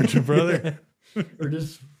County, Georgia, brother, or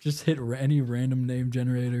just hit any random name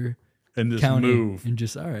generator and just county move. and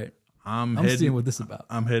just, all right, I'm I'm seeing heading. what this is about.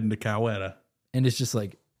 I'm heading to Coweta. And it's just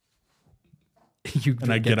like you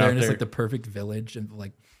And I get get there out and it's there. like the perfect village and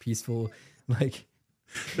like peaceful, like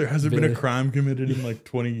There hasn't been a Village. crime committed in like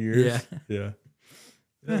 20 years. Yeah.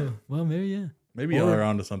 Yeah. oh, well, maybe yeah. Maybe y'all Or- are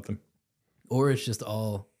onto something. Or it's just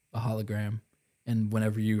all a hologram, and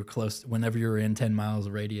whenever you're in 10 miles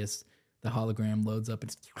of radius, the hologram loads up.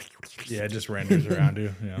 And Yeah, it just renders around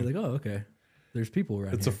you. Yeah. you're like, oh, okay. There's people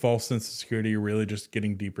around It's a here. false sense of security. You're really just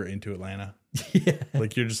getting deeper into Atlanta. Yeah.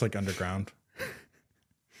 Like you're just like underground.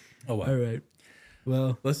 Oh, wow. All right.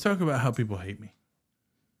 Well, Let's talk about how people hate me.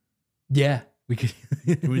 yeah, we could.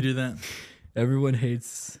 Can we do that? Everyone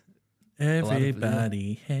hates. lot of-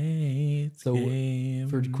 Everybody hates So, Gabe.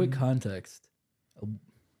 For quick context,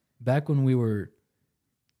 back when we were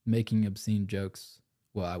making obscene jokes,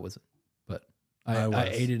 well, I wasn't, but I was.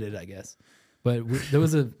 aided it, I guess. But there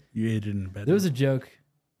was a You ate it in bed. there was a joke,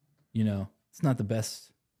 it's not the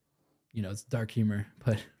best, it's dark humor,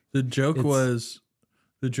 but The joke It's- was,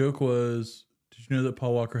 did you know that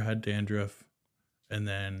Paul Walker had dandruff? And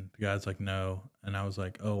then the guy's like, no. And I was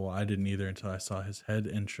like, oh, well, I didn't either until I saw his head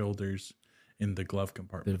and shoulders in the glove bit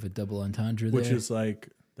compartment, of a double entendre there. which is like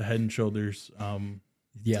the Head and Shoulders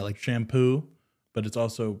yeah, like shampoo, but it's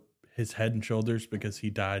also his Head and Shoulders because he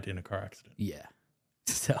died in a car accident. yeah.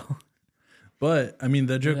 So But I mean,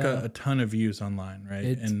 that joke Yeah. got a ton of views online, right?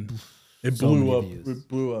 It's and it so blew many up. views. It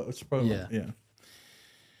blew up. It's probably Yeah.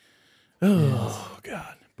 Oh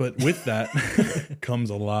God! But with that comes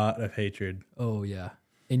a lot of hatred. oh yeah,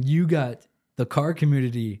 and you got the car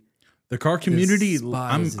community. The car community.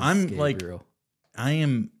 despises I'm like Gabriel. I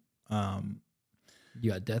am.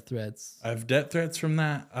 You got death threats. I have death threats from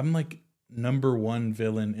that. I'm like number one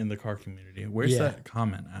villain in the car community. Where's Yeah. that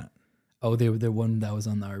comment at? Oh, the one that was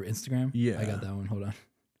on our Instagram? Yeah. I got that one. Hold on.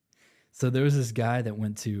 So there was this guy that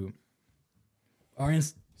went to our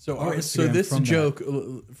So Instagram this from that. joke,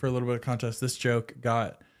 for a little bit of context, this joke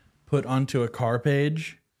got put onto a car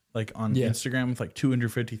page, like on Yeah. Instagram, with like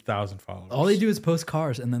 250,000 followers. all they do is post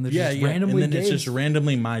cars, and then there's just and randomly then it's Gabe's. just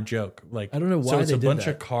randomly my joke. Like I don't know So why it's they a did bunch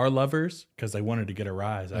that. of car lovers because they wanted to get a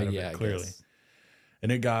rise out of yeah, it, I clearly, guess.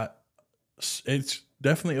 and it got. It's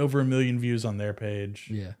definitely over 1 million views on their page.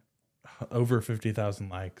 Yeah, Over 50,000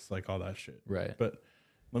 likes, like all that shit. right. But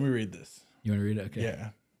let me read this. You want to read it? Okay. Yeah.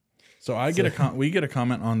 So we get a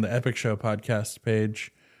comment on the Epic Show podcast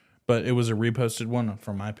page, but it was a reposted one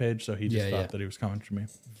from my page, so he just Yeah, thought yeah. that he was coming to me.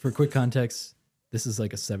 For quick context, this is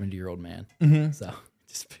like a 70-year-old man. Mm-hmm. So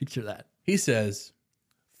just picture that. He says,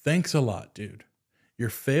 "Thanks a lot, dude. Your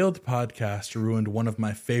failed podcast ruined one of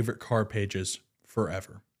my favorite car pages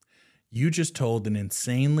forever. You just told an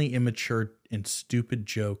insanely immature and stupid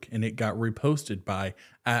joke, and it got reposted by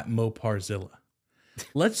 @Moparzilla.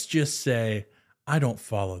 Let's just say I don't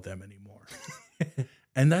follow them anymore.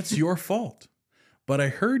 And that's your fault. But I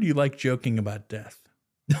heard you like joking about death.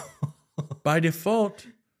 By default,"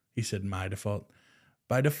 he said, "my default.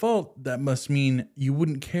 By default, that must mean you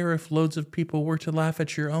wouldn't care if loads of people were to laugh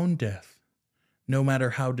at your own death. no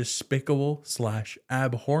matter how despicable /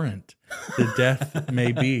 abhorrent the death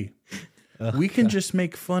may be. We can just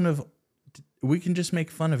make fun of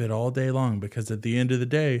it all day long, because at the end of the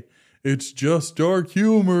day, it's just dark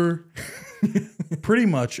humor. Pretty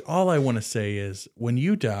much all I want to say is, when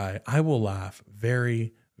you die, I will laugh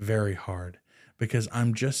very, very hard, because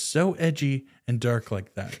I'm just so edgy and dark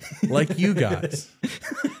like that. Like you guys.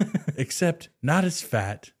 Except not as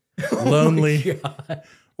fat, lonely,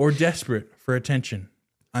 or desperate for attention.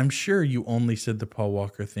 I'm sure you only said the Paul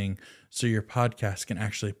Walker thing so your podcast can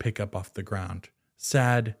actually pick up off the ground.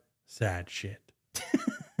 Sad, sad shit.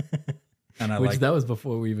 And that was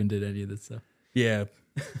before we even did any of this stuff. Yeah.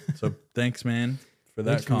 So thanks, man, for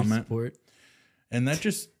that comment. Support. And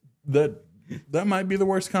that might be the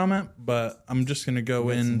worst comment, but I'm just gonna go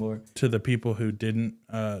in to the people who didn't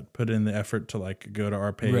put in the effort to like go to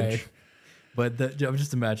our page. Right. But I'm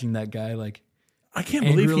just imagining that guy like, I can't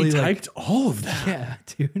believe he typed all of that. Yeah,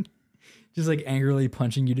 dude. Just like angrily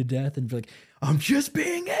punching you to death and be like, I'm just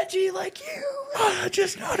being edgy like you.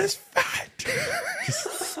 Just not as fat. Just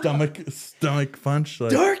stomach punch.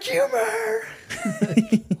 Like, dark humor.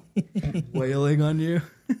 Wailing on you.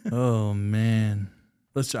 Oh, man.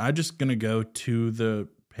 I'm just going to go to the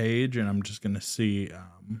page and I'm just going to see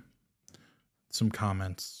some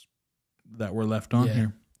comments that were left on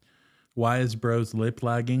here. Why is bro's lip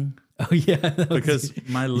lagging? Oh, yeah. Because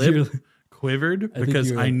my lip quivered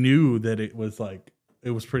because I knew that it was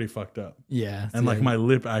pretty fucked up. Yeah. And like my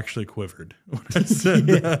lip actually quivered when I said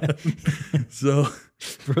that. So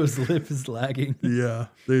bro's lip is lagging. Yeah,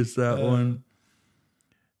 there's that one.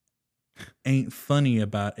 Ain't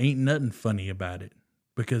nothing funny about it.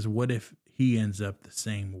 Because what if he ends up the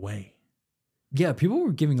same way? Yeah, people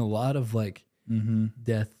were giving a lot of like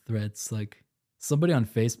death threats. Like somebody on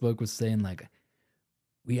Facebook was saying like,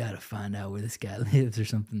 we got to find out where this guy lives or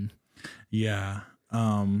something. Yeah.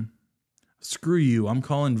 Screw you. I'm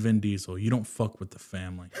calling Vin Diesel. You don't fuck with the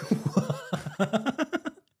family.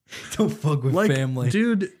 Don't fuck with family.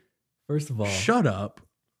 Dude, first of all, shut up.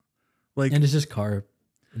 Like, and it's just car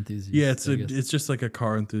enthusiast. Yeah, it's just like a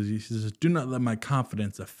car enthusiast. He says, do not let my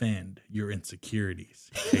confidence offend your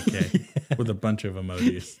insecurities. KK. With a bunch of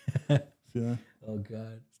emojis. Yeah. Oh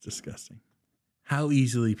God. It's disgusting. How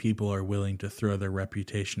easily people are willing to throw their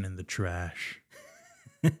reputation in the trash.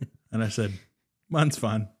 And I said, mine's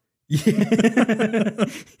fine. Yeah,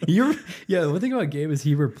 one thing about Gabe is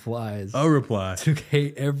he replies. I'll reply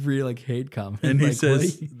to every hate comment. And he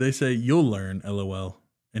says, they say, you'll learn, LOL.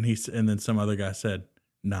 And then some other guy said,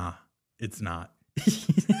 nah, it's not.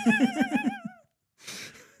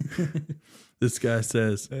 This guy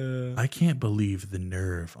says, I can't believe the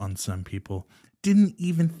nerve on some people. Didn't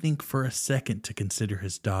even think for a second to consider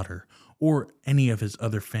his daughter or any of his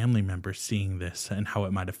other family members seeing this and how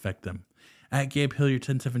it might affect them. At Gabe Hilliard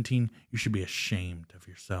 1017, you should be ashamed of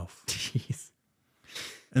yourself. Jeez.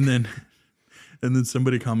 And then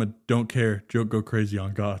somebody comment, don't care, joke go crazy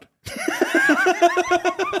on God.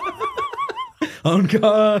 On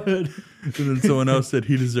God. And then someone else said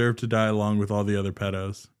he deserved to die along with all the other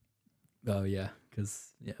pedos. Oh yeah,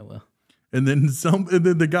 because well. And then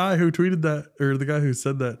the guy who tweeted that, or the guy who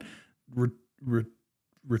said that,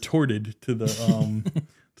 retorted to the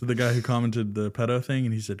to the guy who commented the pedo thing,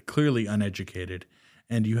 and he said, clearly uneducated,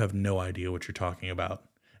 and you have no idea what you're talking about.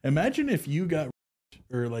 Imagine if you got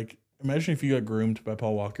groomed by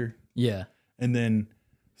Paul Walker. Yeah. And then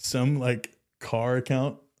some car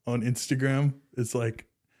account on Instagram is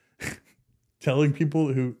telling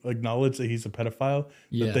people who acknowledge that he's a pedophile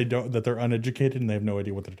that they're uneducated and they have no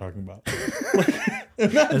idea what they're talking about.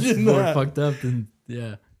 Imagine more that. Fucked up than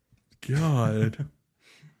God.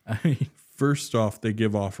 I mean, first off, they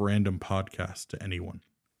give off random podcasts to anyone.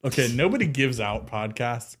 Okay, nobody gives out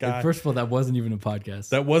podcasts, guy. First of all, that wasn't even a podcast.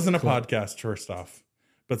 That wasn't a podcast, first off.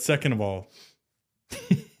 But second of all,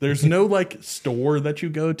 there's no store that you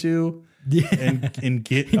go to and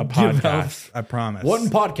get a podcast. I promise. One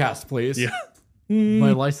podcast, please. Yeah.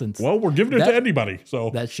 My license. Well, we're giving it to anybody. So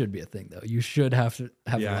that should be a thing, though. You should have to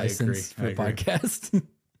have a license for a podcast.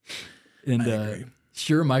 And I agree.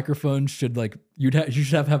 Sure, microphones should you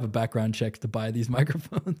should have a background check to buy these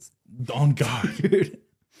microphones. On God, dude.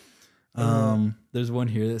 There's one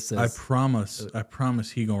here that says, I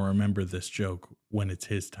promise he gonna remember this joke when it's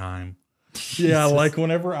his time. Jesus. Yeah,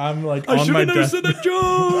 whenever I'm on my deathbed,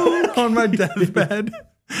 on my deathbed,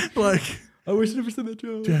 I wish I never said that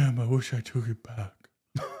joke. Damn, I wish I took it back.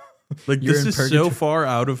 This is so far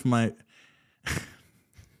out of my.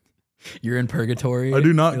 You're in purgatory. I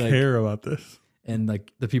do not care about this. And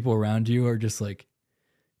the people around you are just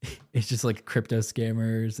it's just crypto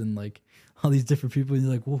scammers and all these different people. And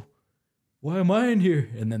you're like, whoa, why am I in here?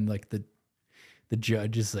 And then like the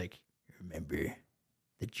judge is like, remember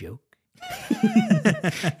the joke?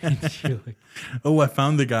 And you're like, Oh, I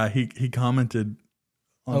found the guy. He commented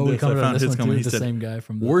on we this. commented I on found this his one comment. too. He The said, same guy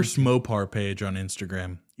from the worst Mopar page on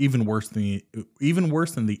Instagram. Even worse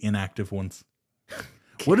than the inactive ones.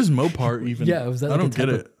 What is Mopar even? Yeah, was that I like a don't get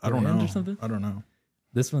type of it. I don't brand know. or something? I don't know.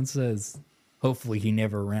 This one says, hopefully he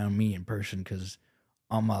never around me in person because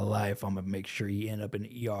all my life I'm gonna make sure he end up in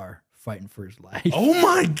ER fighting for his life. Oh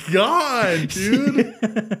my god, dude!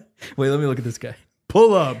 Wait, let me look at this guy.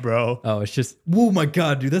 Pull up, bro. Oh, it's just, oh my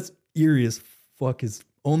god, dude, that's eerie as fuck. His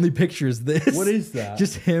only picture is this. What is that?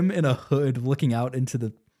 Just him in a hood looking out into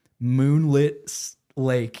the moonlit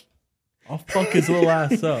lake. I'll fuck his little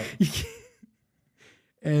ass up.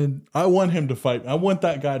 And I want him to fight. I want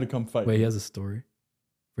that guy to come fight. wait, me. he has a story.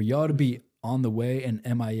 For y'all to be on the way and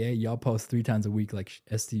MIA, y'all post 3 times a week like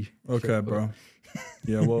ST. Okay, bro.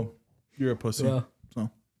 Yeah, well, you're a pussy. Well, So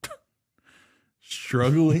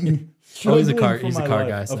struggling. Oh, he's a car- for he's a my car life.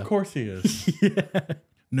 guy, so. Of course he is. yeah.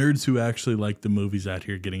 Nerds who actually like the movies out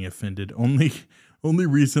here getting offended. Only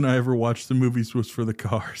reason I ever watched the movies was for the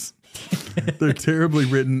cars. They're terribly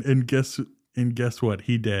written, and guess what?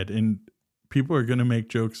 He dead, and people are gonna make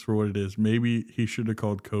jokes for what it is. Maybe he should have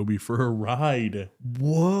called Kobe for a ride.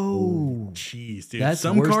 Whoa. Jeez, dude. That's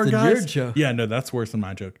some worse car than guys. your joke. Yeah, no, that's worse than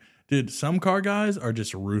my joke. Dude, some car guys are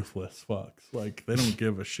just ruthless fucks. Like they don't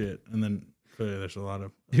give a shit. And then clearly there's a lot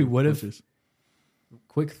of Dude, what if- pussies.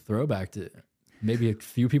 Quick throwback to maybe a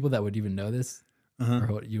few people that would even know this. Uh-huh. Or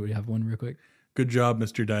hold, you would have one real quick. Good job,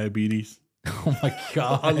 Mr. Diabetes. Oh my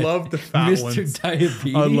god. I love the fat Mr. ones.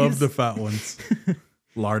 Diabetes. I love the fat ones.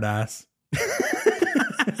 Lard ass.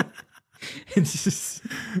 It's just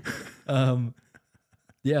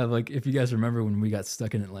yeah, like if you guys remember when we got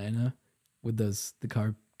stuck in Atlanta with the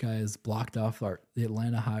car guys blocked off the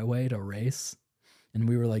Atlanta highway to race, and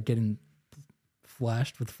we were like getting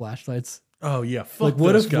flashed with flashlights. Oh yeah. Fuck Like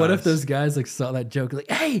what those if guys. those guys like saw that joke like,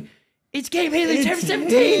 hey, it's Gabe Haley, It's Chapter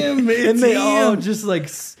 17, him, it's and they all him. just like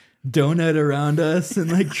donut around us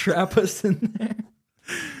and like trap us in there.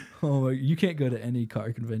 Oh, you can't go to any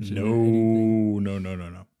car convention. or anything.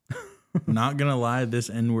 No. Not gonna lie, this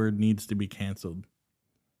N-word needs to be canceled.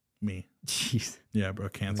 Me. Jeez. Yeah, bro,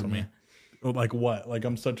 cancel Yeah. me. Oh, like what? Like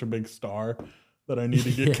I'm such a big star that I need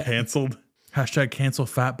to get Yeah. canceled. Hashtag cancel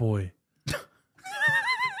fat boy.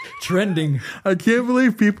 Trending. I can't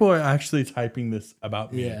believe people are actually typing this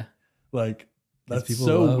about me. Yeah. Like that's people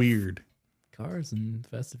so love weird. Cars and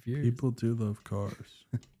Fast and Furious. People do love cars.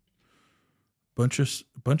 bunch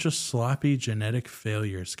of sloppy genetic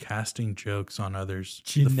failures casting jokes on others.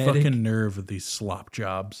 The Genetic- fucking nerve of these slop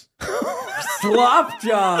jobs. Slop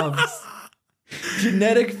jobs.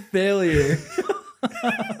 Genetic failure.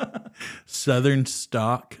 Southern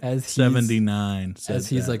stock As he's- 79 said As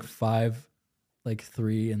he's that. like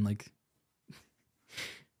 5'3", and like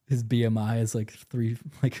his BMI is like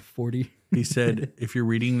 40. He said, if you're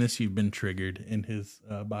reading this, you've been triggered in his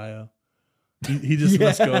bio. He just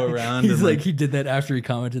must go around He's and like, he did that after he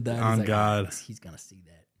commented that. Oh, He's like, God. he's gonna see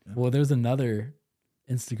that. Well, there's another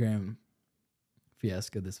Instagram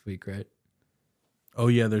fiasco this week, right? oh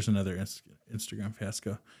yeah, there's another Instagram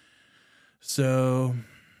fiasco. So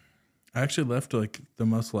I actually left like the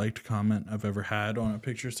most liked comment I've ever had on a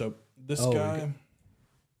picture. So this Oh, guy, okay.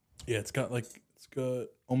 yeah, it's got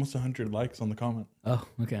almost 100 likes on the comment Oh,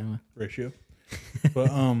 okay. ratio. But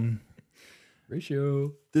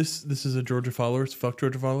Ratio. this is a Georgia followers. Fuck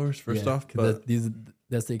Georgia followers. First Yeah, off, 'cause but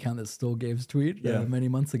that's the account that stole Gabe's tweet Yeah. many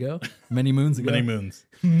months ago, many moons ago, many moons.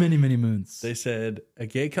 many moons. They said a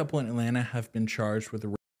gay couple in Atlanta have been charged with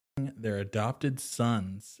raping their adopted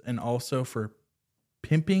sons and also for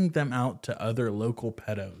pimping them out to other local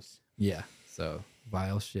pedos. Yeah, so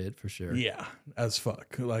vile shit for sure. Yeah, as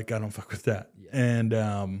fuck. Like I don't fuck with that. Yeah.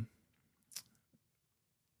 And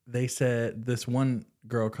they said this one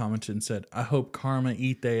girl commented and said, "I hope karma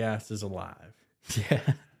eat they asses alive."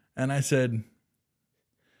 Yeah. And I said,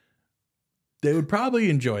 they would probably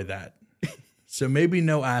enjoy that. So maybe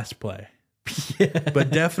no ass play, Yeah. but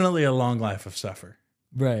definitely a long life of suffer.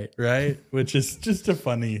 Right. Right? Which is just a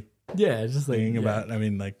funny Yeah, it's just like thing yeah. about, I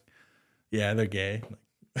mean, like, yeah, they're gay.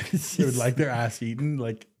 Like, they would like their ass eaten.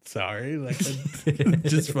 Like, sorry. Like,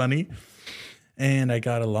 just funny. And I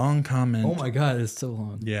got a long comment. Oh my god, it's so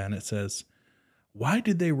long. Yeah, and it says, why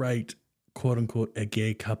did they write, quote unquote, a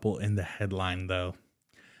gay couple in the headline, though?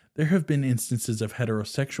 There have been instances of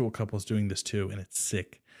heterosexual couples doing this too, and it's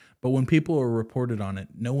sick. But when people are reported on it,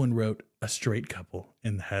 no one wrote a straight couple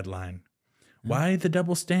in the headline. Why the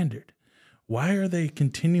double standard? why are they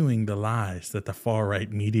continuing the lies that the far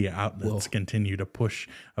right media outlets continue to push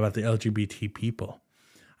about the LGBT people?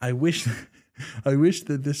 I wish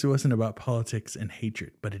that this wasn't about politics and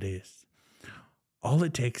hatred, but it is. All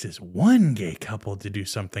it takes is one gay couple to do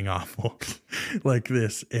something awful like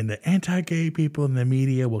this, and the anti-gay people in the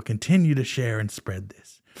media will continue to share and spread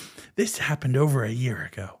this. This happened over a year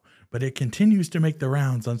ago, but it continues to make the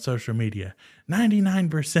rounds on social media.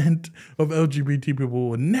 99% of LGBT people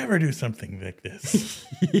will never do something like this.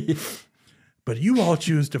 But you all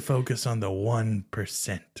choose to focus on the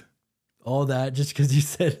 1%. All that just because you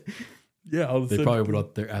said, Yeah, all of a they sudden, probably would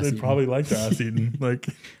up their ass. They eating. probably like their ass eating. Like,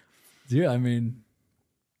 Yeah, I mean,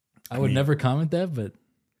 I would never comment that, but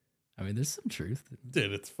I mean, there's some truth.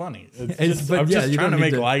 dude, it's funny. But I'm yeah, just you trying to don't need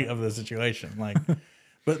make to- light of the situation. Like,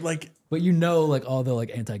 but like, But you know, like all the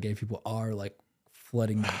like anti-gay people are like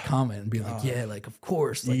flooding that comment and being like, yeah, like of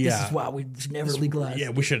course, like this Yeah. is why we should never legalize. yeah,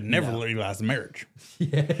 we should never No. legalize marriage.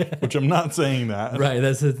 Yeah. Which I'm not saying that. Right.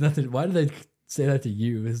 That's nothing. Why did they say that to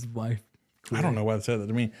you? Is why. I don't know why they said that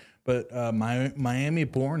to me. But my Miami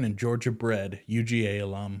born and Georgia bred UGA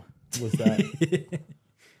alum was that.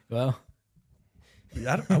 Well,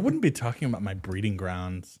 I wouldn't be talking about my breeding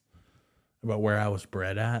grounds, about where I was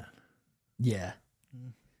bred at. yeah.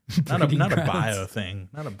 Not a Breeding grounds. bio thing.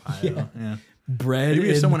 Not a bio. Yeah. Bread. Maybe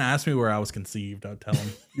if in- someone asked me where I was conceived, I'd tell them.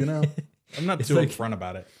 You know, I'm not too like- upfront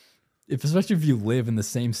about it. especially if you live in the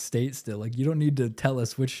same state still, like you don't need to tell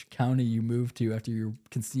us which county you moved to after you're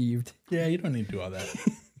conceived. Yeah, you don't need to do all that.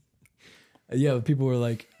 Yeah, people were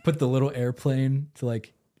like, put the little airplane to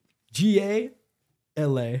like GA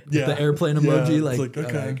LA. With the airplane emoji. it's Like,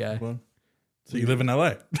 okay. all right, guy. Well, so you live in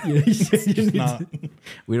LA? You need Not. to-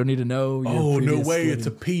 we don't need to know. Your Oh no previous way! It's a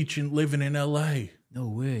living- peach and living in LA. no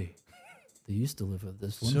way. They used to live at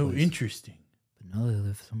this one So place, interesting. but now they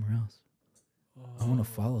live somewhere else. I want to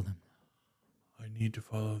follow them. I need to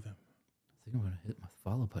follow them. I think I'm gonna hit my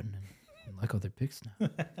follow button and like all their pics now.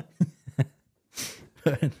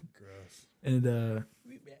 Gross. And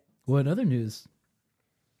well, in other news,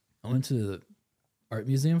 I went to the art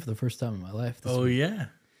museum for the first time in my life. This Oh week, yeah.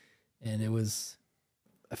 and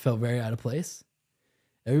I felt very out of place.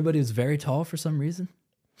 Everybody was very tall for some reason.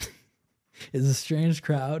 It's a strange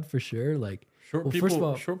crowd for sure. Like, Short well, people. first of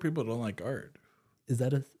all, Short people don't like art. is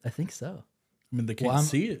that I think so. I mean, they can't I'm-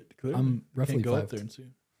 see it. Clearly. I'm roughly can't go up 5'. there and see.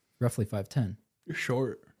 Roughly 5'10". You're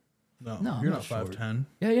short. No, No, I'm you're not not short. 5'10".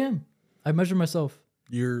 Yeah, I am. I measure myself.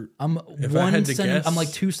 You're. I'm If I had to guess- I'm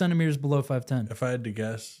like 2 centimeters below 5'10". If I had to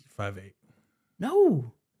guess, 5'8".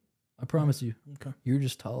 No, I promise you. Okay. You're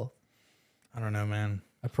just tall. I don't know, man.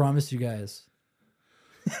 I promise you guys.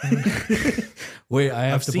 Wait, I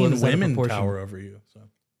have I've to blow seen this out of women proportion. tower over you. So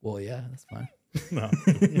Well, yeah, that's fine. no.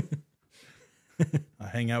 I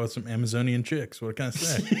hang out with some Amazonian chicks. What can I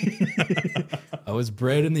say? I was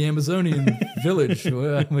bred in the Amazonian village.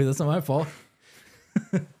 Well, wait, that's not my fault.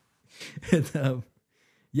 And,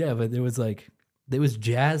 yeah, but there was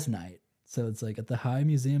jazz night. So it's like at the High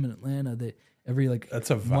Museum in Atlanta. They every like That's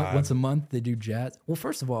a vibe. once a month they do jazz. Well,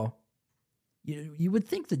 first of all, you would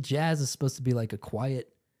think that jazz is supposed to be like a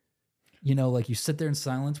quiet, like you sit there in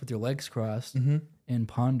silence with your legs crossed and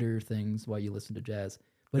ponder things while you listen to jazz.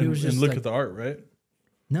 But and, it was just and look like, at the art, right?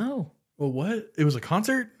 no, Well, what? It was a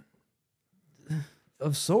concert?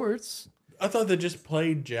 of sorts. I thought they just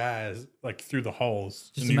played jazz like through the halls.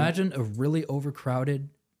 Just And you- imagine a really overcrowded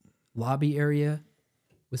lobby area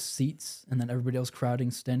with seats and then everybody else crowding,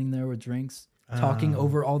 standing there with drinks, talking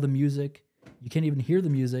over all the music. You can't even hear the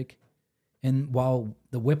music. And while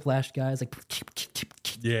the whiplash guy is like,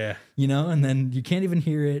 Yeah. and then you can't even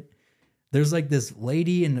hear it. There's like this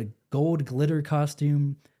lady in a gold glitter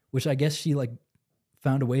costume, which I guess she like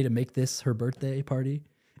found a way to make this her birthday party.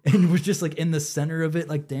 And was just like in the center of it,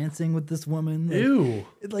 like dancing with this woman. Like, Ew.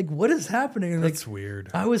 like what is happening? And, like, That's weird.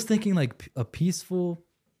 I was thinking like a peaceful,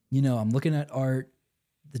 I'm looking at art.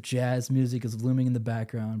 The jazz music is looming in the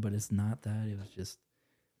background, but it's not that. It was just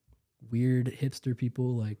weird hipster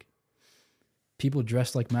people, like people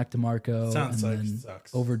dressed like Mac DeMarco, Sounds and like then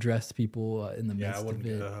sucks. overdressed people in the Yeah, midst I wouldn't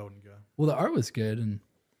of it. go. I wouldn't go. Well, the art was good, and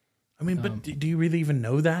I mean, but do you really even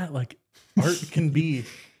know that? Like, art can be.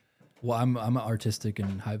 well, I'm an artistic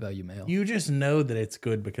and high value male. You just know that it's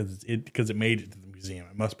good because it made it to the museum.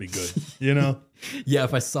 It must be good, you know. Yeah,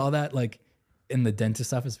 if I saw that like in the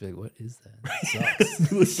dentist's office, I'd be like, what is that? It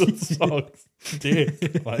sucks. Little socks,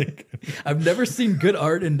 dick. Like, I've never seen good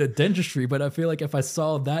art in the dentistry, but I feel like if I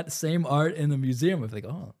saw that same art in the museum, I'd be like,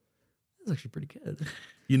 oh, that's actually pretty good.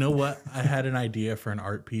 you know what? I had an idea for an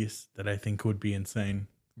art piece that I think would be insane.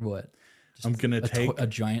 What? Just I'm gonna a take a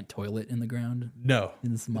giant toilet in the ground. no.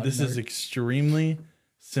 In this modern This is art? extremely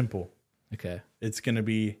simple. Okay. It's going to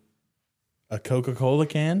be a Coca-Cola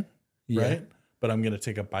can, Yeah. right? But I'm going to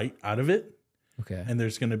take a bite out of it. Okay. And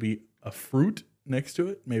there's going to be a fruit next to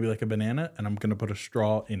it, maybe like a banana, and I'm going to put a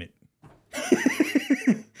straw in it.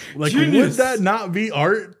 Like, Genius. would that not be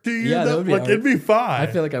art to you? Yeah, that would be like, art. it'd be fine. I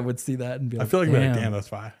feel like I would see that and be like, I feel like I'd be like, damn. damn, that's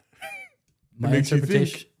fine. My makes you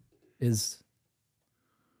interpretation think. is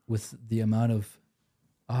with the amount of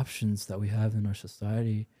options that we have in our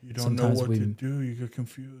society, You don't know sometimes what we, to do. You get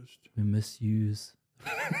confused. we misuse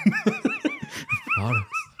products.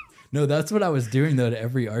 No, that's what I was doing though to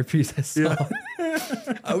every art piece I saw.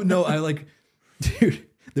 I like, dude,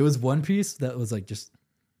 there was one piece that was like just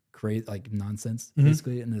crazy, like nonsense,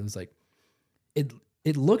 basically. And it was like,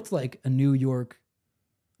 it looked like a New York,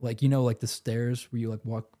 like, like the stairs where you like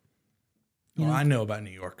walk, Well, I know about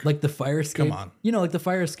New York. like the fire escape. Come on. Like the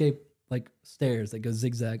fire escape, like stairs that go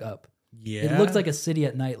zigzag up. Yeah. It looked like a city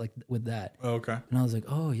at night, like with that. Okay. And I was like,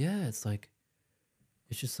 oh yeah, it's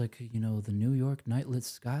just like, the New York nightlit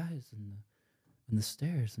skies and the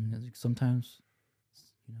stairs. And like sometimes,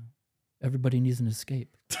 everybody needs an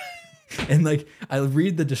escape. And like, I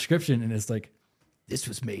read the description and it's like, this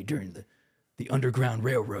was made during the Underground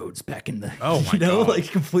Railroads back in the, Oh my God.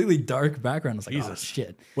 like completely dark background. I was like, oh Jesus.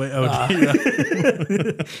 shit. Wait,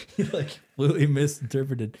 You like completely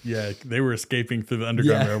misinterpreted. yeah, they were escaping through the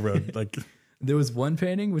Underground Yeah. Railroad. Like, There was one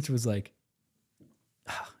painting which was like,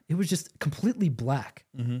 it was just completely black,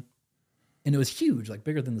 and it was huge, like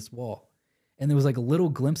bigger than this wall. And there was like a little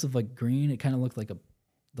glimpse of like green. It kind of looked like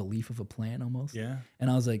the leaf of a plant almost. yeah. And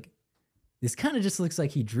I was like, this kind of just looks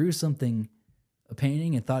like he drew a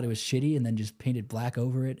painting and thought it was shitty, and then just painted black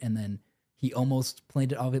over it, and then he almost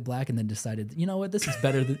painted all of it black, and then decided, you know what, this is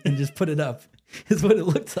better, and just put it up. Is what it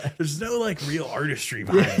looked like. There's no like real artistry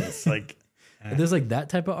behind this. Like, There's like that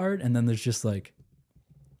type of art, and then there's just like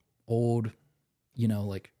old,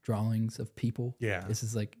 like drawings of people. Yeah. This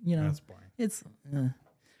is like, that's boring. it's,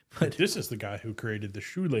 But this is the guy who created the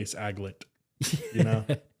shoelace aglet. You know?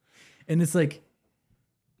 and it's like,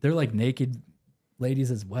 they're like naked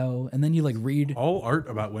ladies as well. And then you like read, All art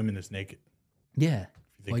about women is naked. yeah.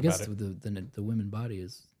 If you Well, I think guess about the women body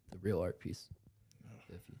is the real art piece.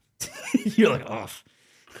 You're like, oh,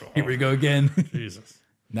 here we go again. Jesus.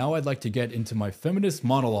 Now I'd like to get into my feminist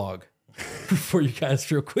monologue for you guys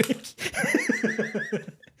real quick.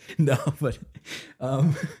 No, but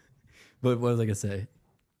what was I gonna say?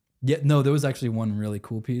 Yeah, no, there was actually one really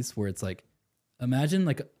cool piece where it's like, imagine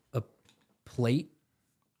like a plate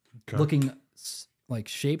Okay. looking like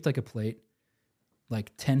shaped like a plate,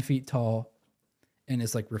 like 10 feet tall, and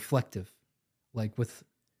it's like reflective, like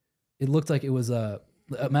it looked like it was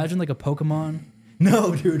imagine like a Pokemon.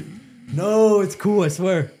 No, dude, no, it's cool, I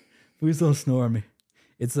swear. Please don't snore on me.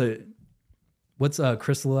 It's what's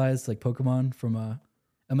crystallized like Pokemon from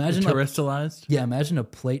imagine Terrestrialized? imagine a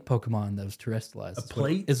plate Pokemon that was terrestrialized. A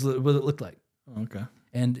plate? Is what it looked like. Okay.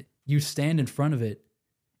 And you stand in front of it,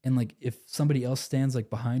 and like if somebody else stands like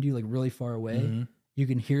behind you, like really far away, you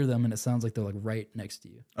can hear them, and it sounds like they're like right next to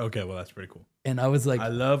you. Okay, well, that's pretty cool. And I was like, I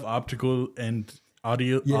love optical and Yeah.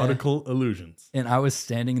 auditical illusions. and I was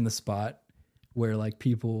standing in the spot where like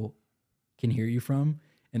people can hear you from,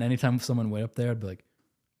 and anytime someone went up there, I'd be like,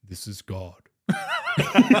 "This is God."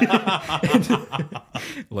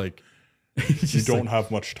 Like, You don't have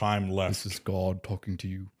much time left. This is God talking to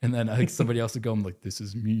you. And then I think somebody else would go, I'm like, this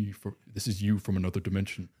is you from another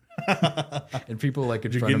dimension. And people like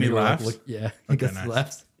in Did you front get of me any were laughs? like, yeah, I Okay, guess nice.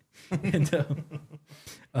 laughs. And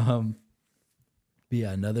but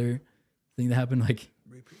yeah, another thing that happened, like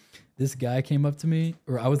this guy came up to me,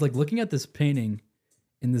 or I was like looking at this painting,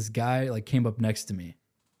 and this guy like came up next to me.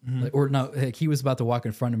 Like, or no, like he was about to walk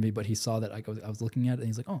in front of me, but he saw that I was looking at it, and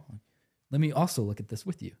he's like, "Oh, let me also look at this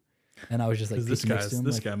with you." And I was just like, Because peeking next to him,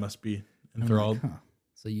 this like, guy must be I'm enthralled. like, huh.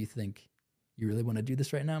 So you think you really want to do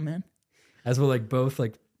this right now, man? As we're like both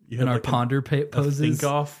like You in had our like ponder a poses. think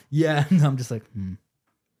off, Yeah, and I'm just like, And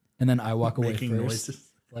then I walk away making first, noises.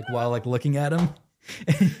 like while like looking at him.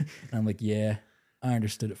 And I'm like, yeah, I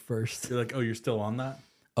understood it first. You're like, oh, you're still on that?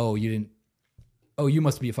 Oh, you didn't. Oh, you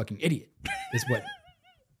must be a fucking idiot. Is what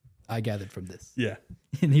I gathered from this. Yeah.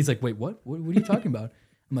 And he's like, wait, what? What are you talking about?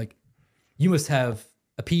 I'm like, you must have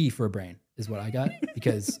a P for a brain, is what I got,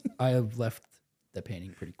 because I have left that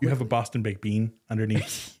painting pretty quickly. You have a Boston baked bean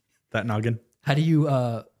underneath that noggin. How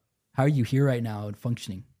are you here right now and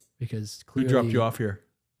functioning? Because Who clearly dropped you off here?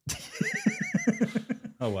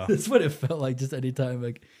 Oh, wow. That's what it felt like just anytime.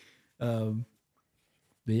 Like, but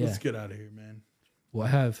yeah. Let's get out of here, man. Well,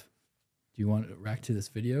 do you want to react to this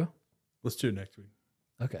video? Let's do it next week.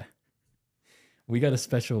 Okay. We got a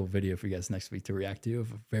special video for you guys next week to react to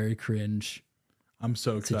of a very cringe I'm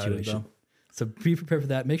so excited, situation. So be prepared for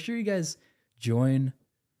that. Make sure you guys join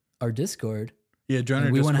our Discord. Yeah, join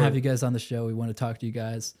our We want to have Discord. you guys on the show. We want to talk to you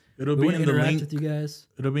guys. It'll We be want to in the interact link. with you guys.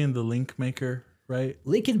 It'll be in the link maker, right?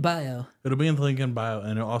 Link in bio. It'll be in the link in bio,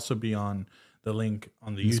 and it'll also be on the link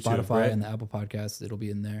on the YouTube, Spotify right? and the Apple Podcasts. It'll be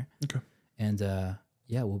in there. Okay. And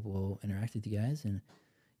yeah, we'll interact with you guys. And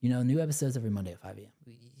you know, new episodes every Monday at 5 a.m.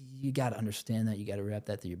 You got to understand that. You got to wrap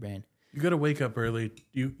that through your brain. You gotta wake up early.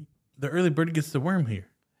 The early bird gets the worm here.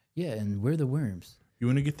 Yeah, and we're the worms. You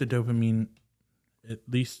want to get the dopamine, at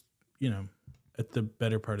least at the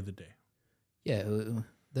better part of the day. Yeah,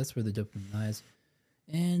 that's where the dopamine lies.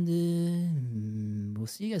 And we'll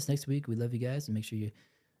see you guys next week. We love you guys. And make sure you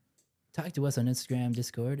talk to us on Instagram,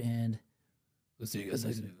 Discord, and we'll see you guys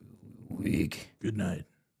next week. Good night.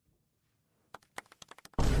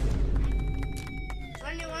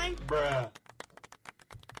 Run your line. Bruh.